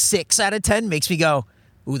 6 out of 10 makes me go,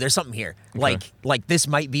 ooh, there's something here. Like this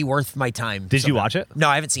might be worth my time. Did you watch it? No,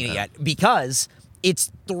 I haven't seen it yet because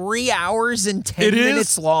it's 3 hours and 10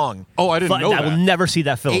 minutes long. Oh, I didn't know I that. will never see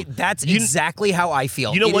that film. That's exactly how I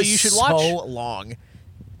feel. You know It what is you should so watch? long.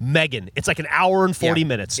 Megan. It's like an hour and 40 Yeah.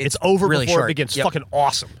 minutes. It's It's over really before short. it begins. Yep. Fucking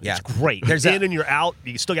awesome. Yeah. It's great. There's You're in and you're out.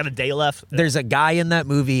 You still got a day left. There's a guy in that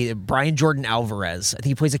movie, Brian Jordan Alvarez. I think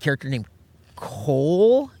he plays a character named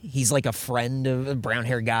Cole. He's like a friend of a brown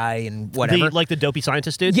hair guy and whatever. Like the dopey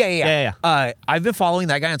scientist dude? Yeah. I've been following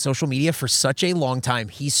that guy on social media for such a long time.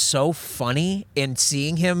 He's so funny, and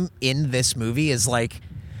seeing him in this movie is like,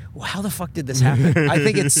 well, how the fuck did this happen? I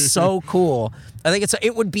think it's so cool. I think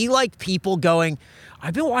it would be like people going,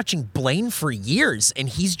 I've been watching Blaine for years, and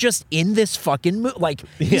he's just in this fucking movie. Like,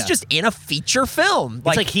 he's Yeah. just in a feature film.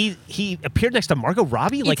 It's like he appeared next to Margot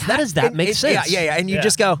Robbie. Like, how does that make sense? Yeah. And you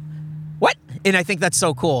just go, what? And I think that's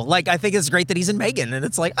so cool. Like, I think it's great that he's in Megan, and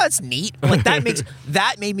it's like, oh, it's neat. Like,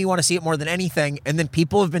 that made me want to see it more than anything. And then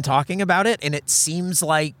people have been talking about it, and it seems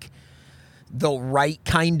like the right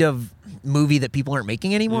kind of movie that people aren't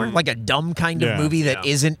making anymore. Like a dumb kind of movie that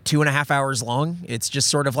isn't 2.5 hours long. It's just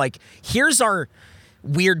sort of like, here's our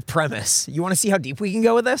weird premise. You want to see how deep we can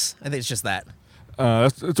go with this? I think it's just that.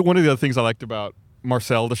 It's one of the other things I liked about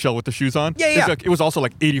Marcel, the shell with the shoes on. Yeah. It's like, it was also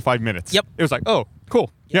like 85 minutes. Yep. It was like, oh,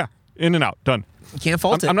 cool. Yeah. In and out. Done. You can't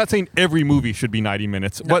fault it. I'm not saying every movie should be 90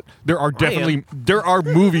 minutes, but there are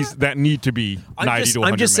movies that need to be 90 to 100 minutes.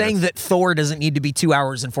 I'm just saying that Thor doesn't need to be 2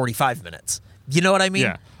 hours and 45 minutes. You know what I mean?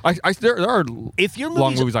 Yeah. There are If your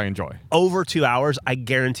long movie's movies I enjoy. over 2 hours, I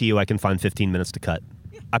guarantee you I can find 15 minutes to cut.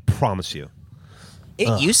 I promise you.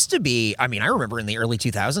 It used to be, I mean, I remember in the early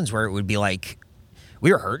 2000s where it would be like,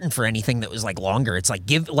 we were hurting for anything that was like longer. It's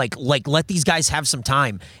like let these guys have some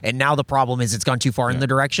time. And now the problem is it's gone too far in the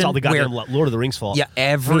direction It's all the where goddamn Lord of the Rings fault. yeah,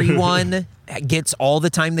 everyone gets all the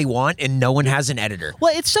time they want and no one has an editor.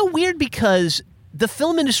 Well, it's so weird because the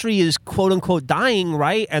film industry is quote unquote dying,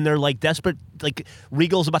 right? And they're like desperate. Like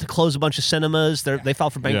Regal's about to close a bunch of cinemas. They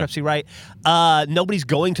filed for bankruptcy, right? Nobody's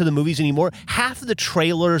going to the movies anymore. Half of the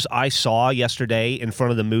trailers I saw yesterday in front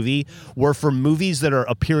of the movie were for movies that are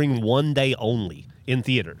appearing one day only in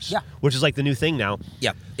theaters. Yeah. Which is like the new thing now.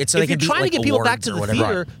 Yeah. It's so If they you're can beat, trying like, to get people back awards to or the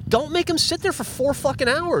whatever. theater, don't make them sit there for 4 fucking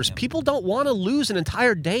hours. People don't want to lose an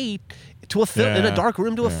entire day to a film in a dark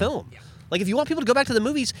room to a film. Like if you want people to go back to the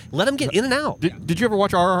movies, let them get in and out. Did you ever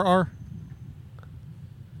watch RRR?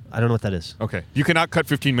 I don't know what that is. Okay, you cannot cut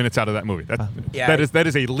 15 minutes out of that movie. Yeah. That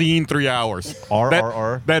is a lean 3 hours.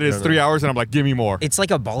 RRR? That is 3 hours, and I'm like, give me more. It's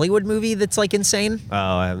like a Bollywood movie that's like insane. Oh,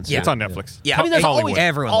 I haven't seen Yeah. It's on Netflix. Yeah, I mean, there's Hollywood. always,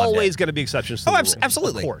 Everyone loved always it. going to be exceptions to Oh, the rule.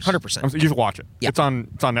 absolutely. Of course. 100%. You should watch it. Yeah. It's on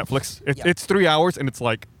Netflix. Yeah. It's 3 hours, and it's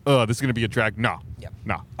like, this is gonna be a drag. No. Yeah.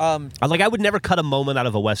 No. I would never cut a moment out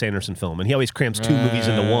of a Wes Anderson film, and he always crams 2 movies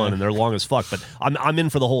into one, and they're long as fuck. But I'm in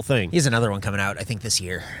for the whole thing. He has another one coming out, I think, this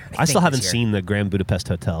year. I still haven't seen the Grand Budapest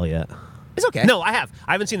Hotel yet. It's okay. No, I have.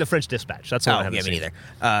 I haven't seen the French Dispatch. That's the one I haven't yeah, seen. me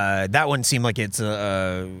neither. That one seemed like it's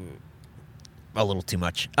a little too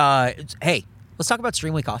much. Hey, let's talk about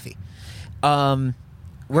Streamway Coffee.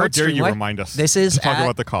 We're How at dare you Streamway. remind us This is to talk at-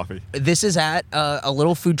 about the coffee. This is at a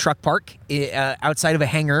little food truck park outside of a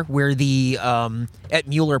hangar where the at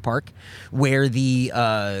Mueller Park, where the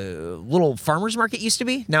little farmers market used to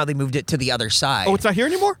be. Now they moved it to the other side. Oh, it's not here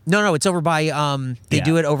anymore? No, it's over by. They Yeah.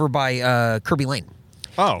 do it over by Kirby Lane.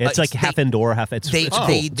 Oh. It's like half indoor, half. It's They cool.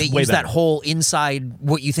 they It's way use that better. whole inside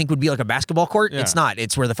what you think would be like a basketball court. Yeah. It's not.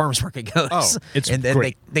 It's where the farmers market goes. Oh, it's and then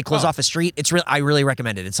great. they close Oh. off a street. It's I really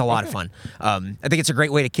recommend it. It's a lot of fun. I think it's a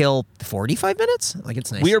great way to kill 45 minutes. Like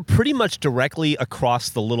it's nice. We are pretty much directly across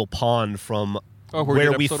the little pond from Oh, where we where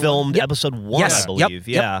did we episode filmed Yep. episode 1, yes. I believe.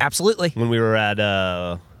 Yep. Yeah, Absolutely. When we were at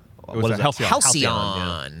was what at is it? Halcyon.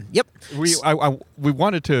 Halcyon. Yep. We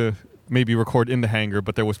wanted to maybe record in the hangar,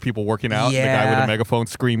 but there was people working out. Yeah. The guy with a megaphone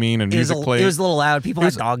screaming and It was, music playing. it was a little loud. People It had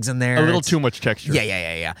was dogs in there. a little It's- too much texture.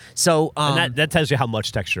 Yeah. So And that tells you how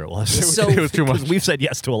much texture it was. So- it was too much. 'Cause we've said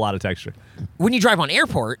yes to a lot of texture. when you drive on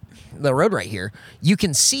Airport, the road right here, you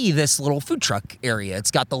can see this little food truck area.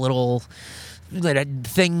 It's got the little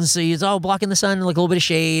things, so it's all blocking the sun, like a little bit of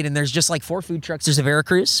shade, and there's just like 4 food trucks. There's a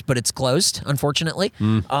Veracruz, but it's closed, unfortunately.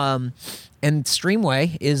 And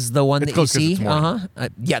Streamway is the one It's that you closed 'cause see. it's morning.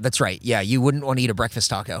 Yeah, that's right. Yeah, you wouldn't want to eat a breakfast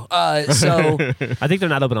taco. So I think they're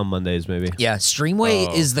not open on Mondays, maybe. yeah,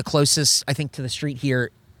 Streamway is the closest, I think, to the street here.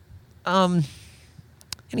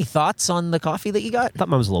 Any thoughts on the coffee that you got? I thought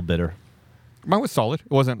mine was a little bitter. Mine was solid.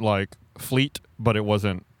 It wasn't like fleet, but it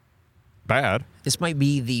wasn't bad. This might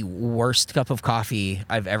be the worst cup of coffee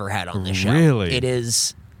I've ever had on this show. Really? It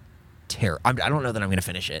is terrible. I don't know that I'm going to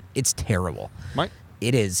finish it. It's terrible. Mine,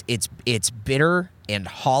 It is. It's bitter and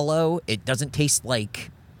hollow. It doesn't taste like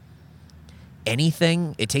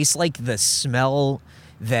anything. It tastes like the smell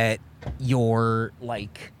that your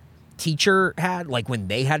like teacher had, like when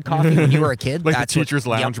they had coffee when you were a kid. Like the That's what- teacher's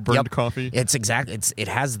lounge yep, burned yep. coffee? It's exactly. It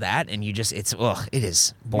has that, and you just. It's. Ugh. It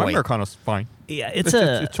is. my Boy. Americano's fine. Yeah, It's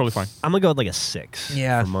totally fine. I'm gonna go with like a 6.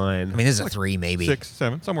 Yeah. for mine. I mean, this is a 3 maybe. 6,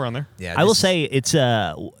 7, somewhere on there. Yeah. I will this is- say it's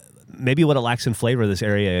maybe what it lacks in flavor. This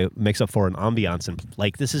area makes up for an ambiance, and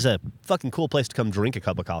like this is a fucking cool place to come drink a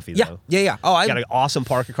cup of coffee. Yeah. though. Yeah. Oh, I Got an awesome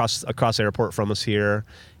park across airport from us here,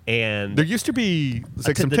 and There used to be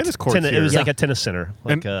like some the tennis courts It here. was like Yeah. a tennis center,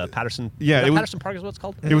 like And- Patterson. yeah, is that it was- Patterson Park is what it's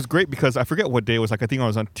called. It was great because I forget what day it was. Like I think it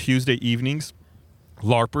was on Tuesday evenings.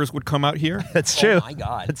 LARPers would come out here. That's Oh true. my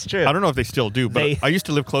God. That's true. I don't know if they still do, but They- I used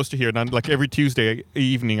to live close to here, and like every Tuesday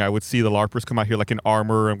evening, I would see the LARPers come out here, like in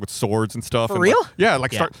armor and with swords and stuff. For and real? Like, yeah,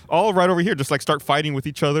 like Yeah. start all right over here, just like start fighting with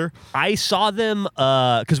each other. I saw them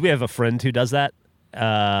because we have a friend who does that.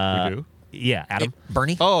 We do? Yeah, Adam.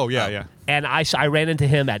 Bernie. Oh yeah. And I ran into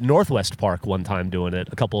him at Northwest Park one time doing it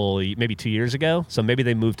maybe 2 years ago. So maybe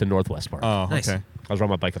they moved to Northwest Park. Oh, Nice. okay. I was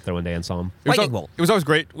riding my bike up there one day and saw him. It was, Lightning bolt. it was always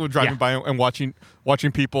great driving Yeah. by and watching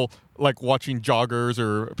people, like watching joggers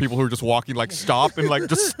or people who were just walking, like stop and like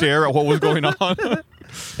just stare at what was going on.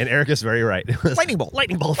 And Eric is very right. Lightning bolt.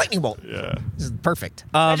 Lightning bolt. Lightning bolt. Yeah. This is perfect.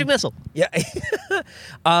 Magic missile. Yeah.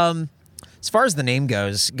 As far as the name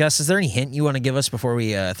goes, Gus, is there any hint you want to give us before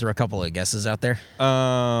we throw a couple of guesses out there?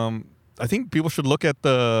 I think people should look at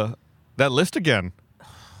that list again.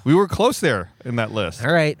 We were close there in that list.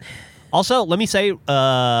 All right. Also, let me say,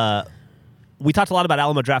 we talked a lot about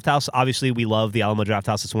Alamo Drafthouse. Obviously, we love the Alamo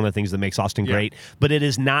Drafthouse. It's one of the things that makes Austin Yeah. great. But it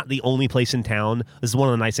is not the only place in town. This is one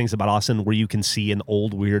of the nice things about Austin where you can see an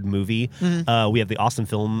old, weird movie. We have the Austin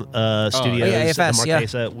Film Studios, yeah, AFS, the yeah.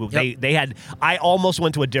 Marquesa. Yep. They had. I almost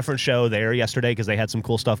went to a different show there yesterday because they had some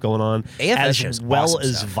cool stuff going on. AFS as shows well awesome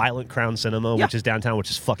as stuff. Violent Crown Cinema, Yeah. which is downtown,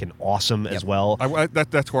 which is fucking awesome as Yep. well.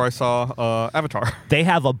 That's where I saw Avatar. They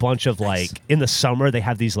have a bunch of like in the summer they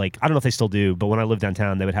have these like I don't know if they still do, but when I lived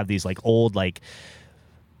downtown they would have these like old like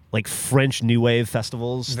French New Wave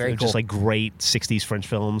festivals. Very They're just cool. like great 60s French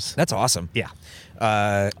films. That's awesome. Yeah.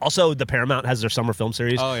 Also, the Paramount has their summer film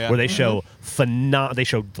series Oh, yeah. where they show they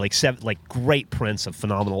show like great prints of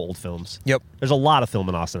phenomenal old films. Yep. There's a lot of film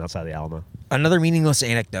in Austin outside the Alamo. Another meaningless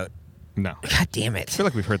anecdote. No. God damn it. I feel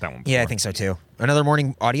like we've heard that one before. Yeah, I think so too. Another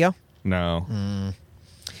morning audio. No.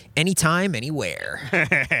 Anytime, anywhere.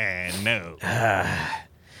 No.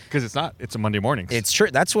 Because it's not. It's a Monday morning. It's true.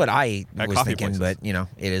 That's what I At was coffee thinking, places. but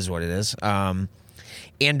it is what it is. And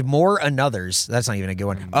more anothers. That's not even a good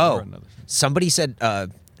one. More anothers. Somebody said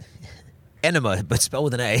enema, but spelled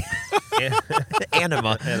with an A.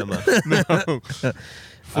 Anima.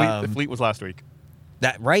 Fleet was last week.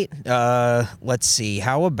 That right? Let's see.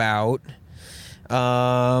 How about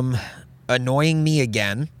annoying me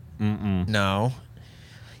again? No.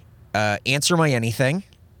 Answer my anything.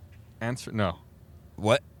 Answer no.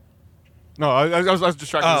 What? No, I was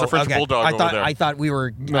distracted. There's a French okay. bulldog over there. I thought we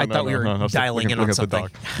were. No, I thought we were dialing look in at on the something.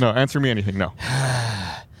 dog. No, answer me anything. No.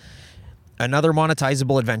 Another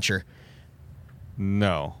monetizable adventure.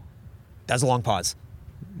 No. That's a long pause.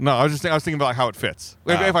 No, I was thinking about how it fits.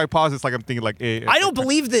 If I pause, it's like I'm thinking like. I don't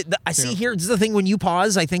believe that. I see here. This is the thing. When you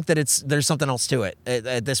pause, I think that there's something else to it.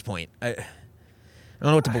 At this point, I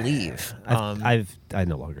don't know what to believe. I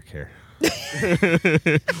no longer care. You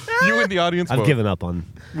in the audience. I've vote. given up on.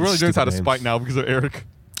 We're only doing this out of stupid spite names. now because of Eric.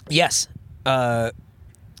 Yes. It's a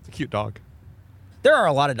cute dog. There are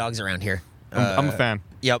a lot of dogs around here. I'm a fan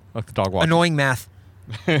Yep. of the dog walking. Annoying math,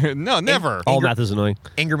 No, never. All math is annoying.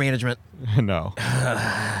 anger management, No.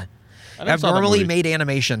 I never saw that abnormally movie. made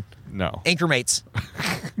animation, No. anchor mates.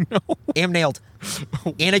 No. Am nailed.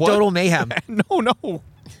 Anecdotal mayhem. No.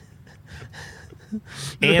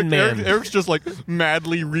 And man. Eric's just like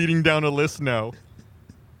madly reading down a list now.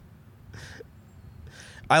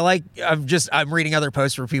 I'm reading other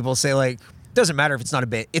posts where people say like, doesn't matter if it's not a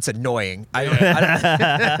bit, it's annoying.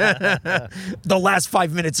 The last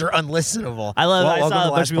 5 minutes are unlistenable. I love. Well, I welcome to saw the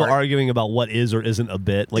a bunch last of people part. arguing about what is or isn't a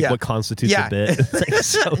bit, like Yeah. what constitutes Yeah. a bit. It's like,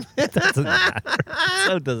 so it doesn't matter.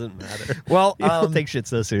 So it doesn't matter. Well, You don't take shit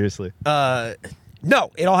so seriously.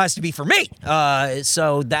 no, it all has to be for me.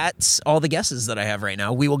 So that's all the guesses that I have right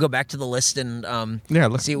now. We will go back to the list and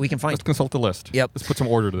Let's see what we can find. Let's consult the list. Yep. Let's put some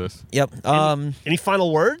order to this. Yep. Any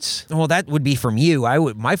final words? Well, that would be from you.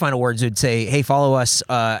 My final words would say, hey, follow us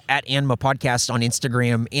at Anima Podcast on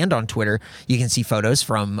Instagram and on Twitter. You can see photos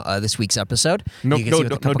from this week's episode. No- You can no- see what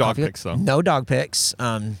the no cup of dog coffee- pics, though. No dog pics.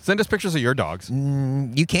 Send us pictures of your dogs.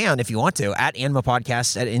 You can if you want to at Anima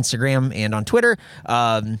Podcast at Instagram and on Twitter.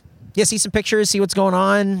 Yeah, see some pictures, see what's going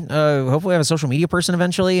on. Hopefully, I have a social media person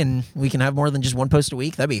eventually, and we can have more than just one post a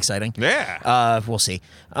week. That'd be exciting. Yeah. We'll see.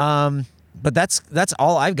 But that's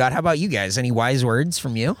all I've got. How about you guys? Any wise words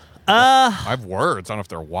from you? I have words. I don't know if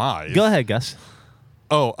they're wise. Go ahead, Gus.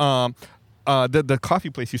 Oh, the coffee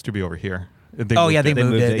place used to be over here. They moved it. They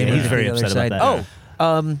moved it. They moved He's it very to the other upset about side. that.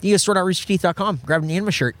 You go to store.roosterteeth.com. Grab an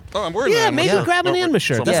Anima shirt. Oh, I'm wearing Yeah, that. maybe grab an Anima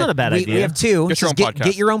shirt. That's not a bad we, idea. We have two. Get your Just own podcast.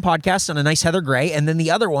 Get your own podcast on a nice heather gray, and then the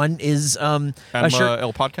other one is a Anima shirt.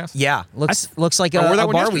 L podcast. Yeah, looks like I wore a that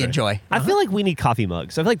one bar we yesterday. enjoy. I feel like we need coffee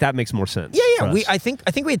mugs. I feel like that makes more sense. Yeah. for us. I think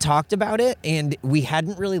we had talked about it, and we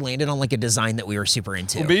hadn't really landed on like a design that we were super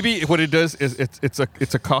into. Well, maybe what it does is it's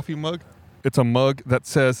a coffee mug. It's a mug that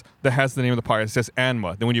has the name of the podcast. It says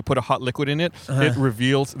Anima. Then when you put a hot liquid in it, it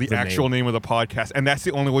reveals the actual name of the podcast, and that's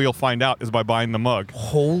the only way you'll find out is by buying the mug.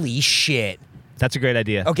 Holy shit. That's a great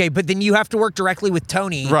idea. Okay, but then you have to work directly with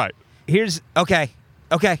Tony. Right. Here's Okay.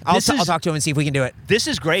 I'll This is- talk to him and see if we can do it. this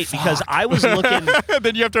is great because I was looking.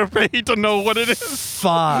 Then you have to pay to know what it is.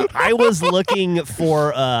 Fuck. I was looking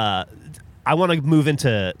for. I want to move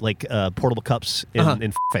into like portable cups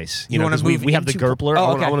in face. You know, wanna 'cause move we have the into- Gerpler. Oh,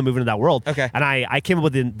 I okay. want to move into that world. Okay. And I came up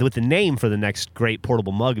with the name for the next great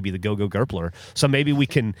portable mug would be the Go Gerpler. So maybe we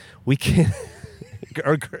can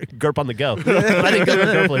or Gerp on the go. I think Go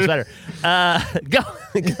Gerpler is better. Go.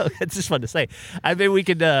 It's just fun to say. Maybe we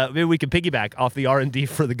could piggyback off the R&D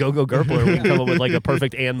for the Go Gerpler. We can come up with like a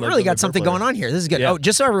perfect and. We really got something going on here. This is good. Yeah. Oh,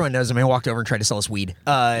 just so everyone knows, I walked over and tried to sell us weed.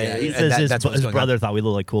 His That's what was going brother on. thought we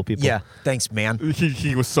looked like cool people. Yeah, thanks, man.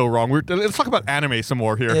 He was so wrong. Let's talk about anime some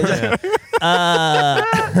more here.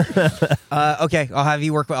 Okay, I'll have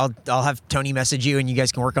you work. I'll have Tony message you, and you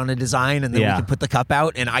guys can work on a design, and then we Yeah. can put the cup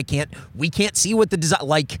out. And we can't see what the design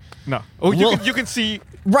like. No. Oh, Well- you can see.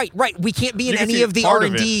 Right. We can't be in You can any see of the part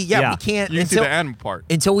of R&D. it. Yeah, Yeah. we can't You can see until the anime part.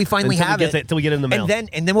 until we finally Until we have get it. until we get it in the mail.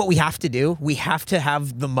 And then what we have to do, we have to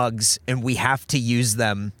have the mugs, and we have to use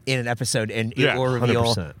them in an episode, and Yeah, it will reveal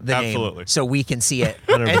 100%. the Absolutely. name, so we can see it.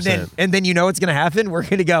 100%. And then you know what's gonna happen. We're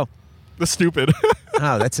gonna go. The stupid.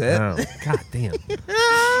 Oh, that's it. Oh, God damn.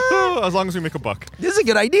 As long as we make a buck. This is a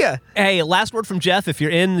good idea. Hey, last word from Jeff. If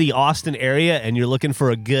you're in the Austin area and you're looking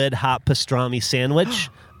for a good hot pastrami sandwich,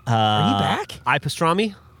 Are you back? I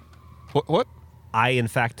pastrami. What? I in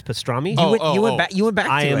fact pastrami. You went back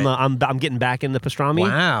to it. I'm getting back into pastrami.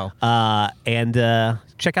 Wow. And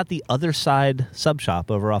check out the Other Side Sub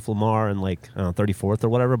Shop over off Lamar and 34th or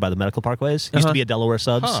whatever by the Medical Parkways. Used to be a Delaware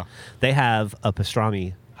Subs. Huh. They have a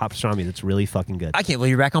pastrami, hot pastrami that's really fucking good. I can't believe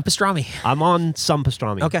you're back on pastrami. I'm on some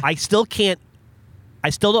pastrami. Okay. I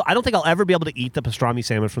don't think I'll ever be able to eat the pastrami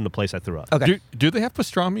sandwich from the place I threw up. Okay. Do they have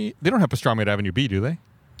pastrami? They don't have pastrami at Avenue B, do they?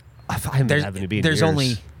 I haven't been Avenue B in There's years.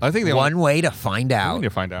 only I think they one way to find I out. need to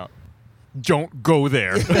find out. Don't go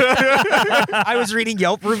there. I was reading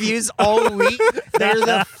Yelp reviews all week. They're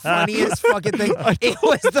the funniest fucking thing. It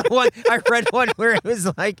was the one I read one where it was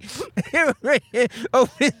like,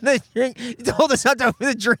 open the drink. He told us not to open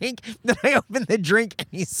the drink. Then I opened the drink and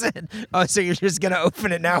he said, "Oh, so you're just gonna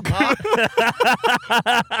open it now, huh?"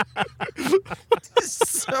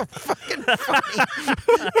 It's so fucking funny.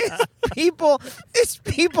 It's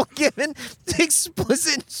people giving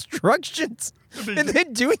explicit instructions. And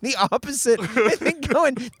then doing the opposite, and then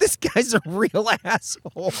going, "This guy's a real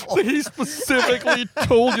asshole." He specifically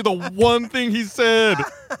told you the one thing he said.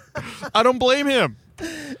 I don't blame him.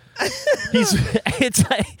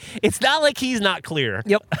 It's not like he's not clear.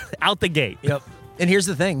 Yep. Out the gate. Yep. And here's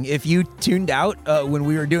the thing: if you tuned out when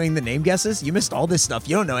we were doing the name guesses, you missed all this stuff.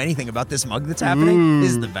 You don't know anything about this mug that's happening.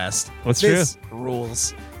 This is the best. That's this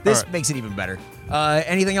rules. This All right. makes it even better.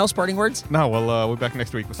 Anything else? Parting words? No, we'll be back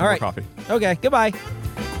next week with some All more right. coffee. Okay. Goodbye.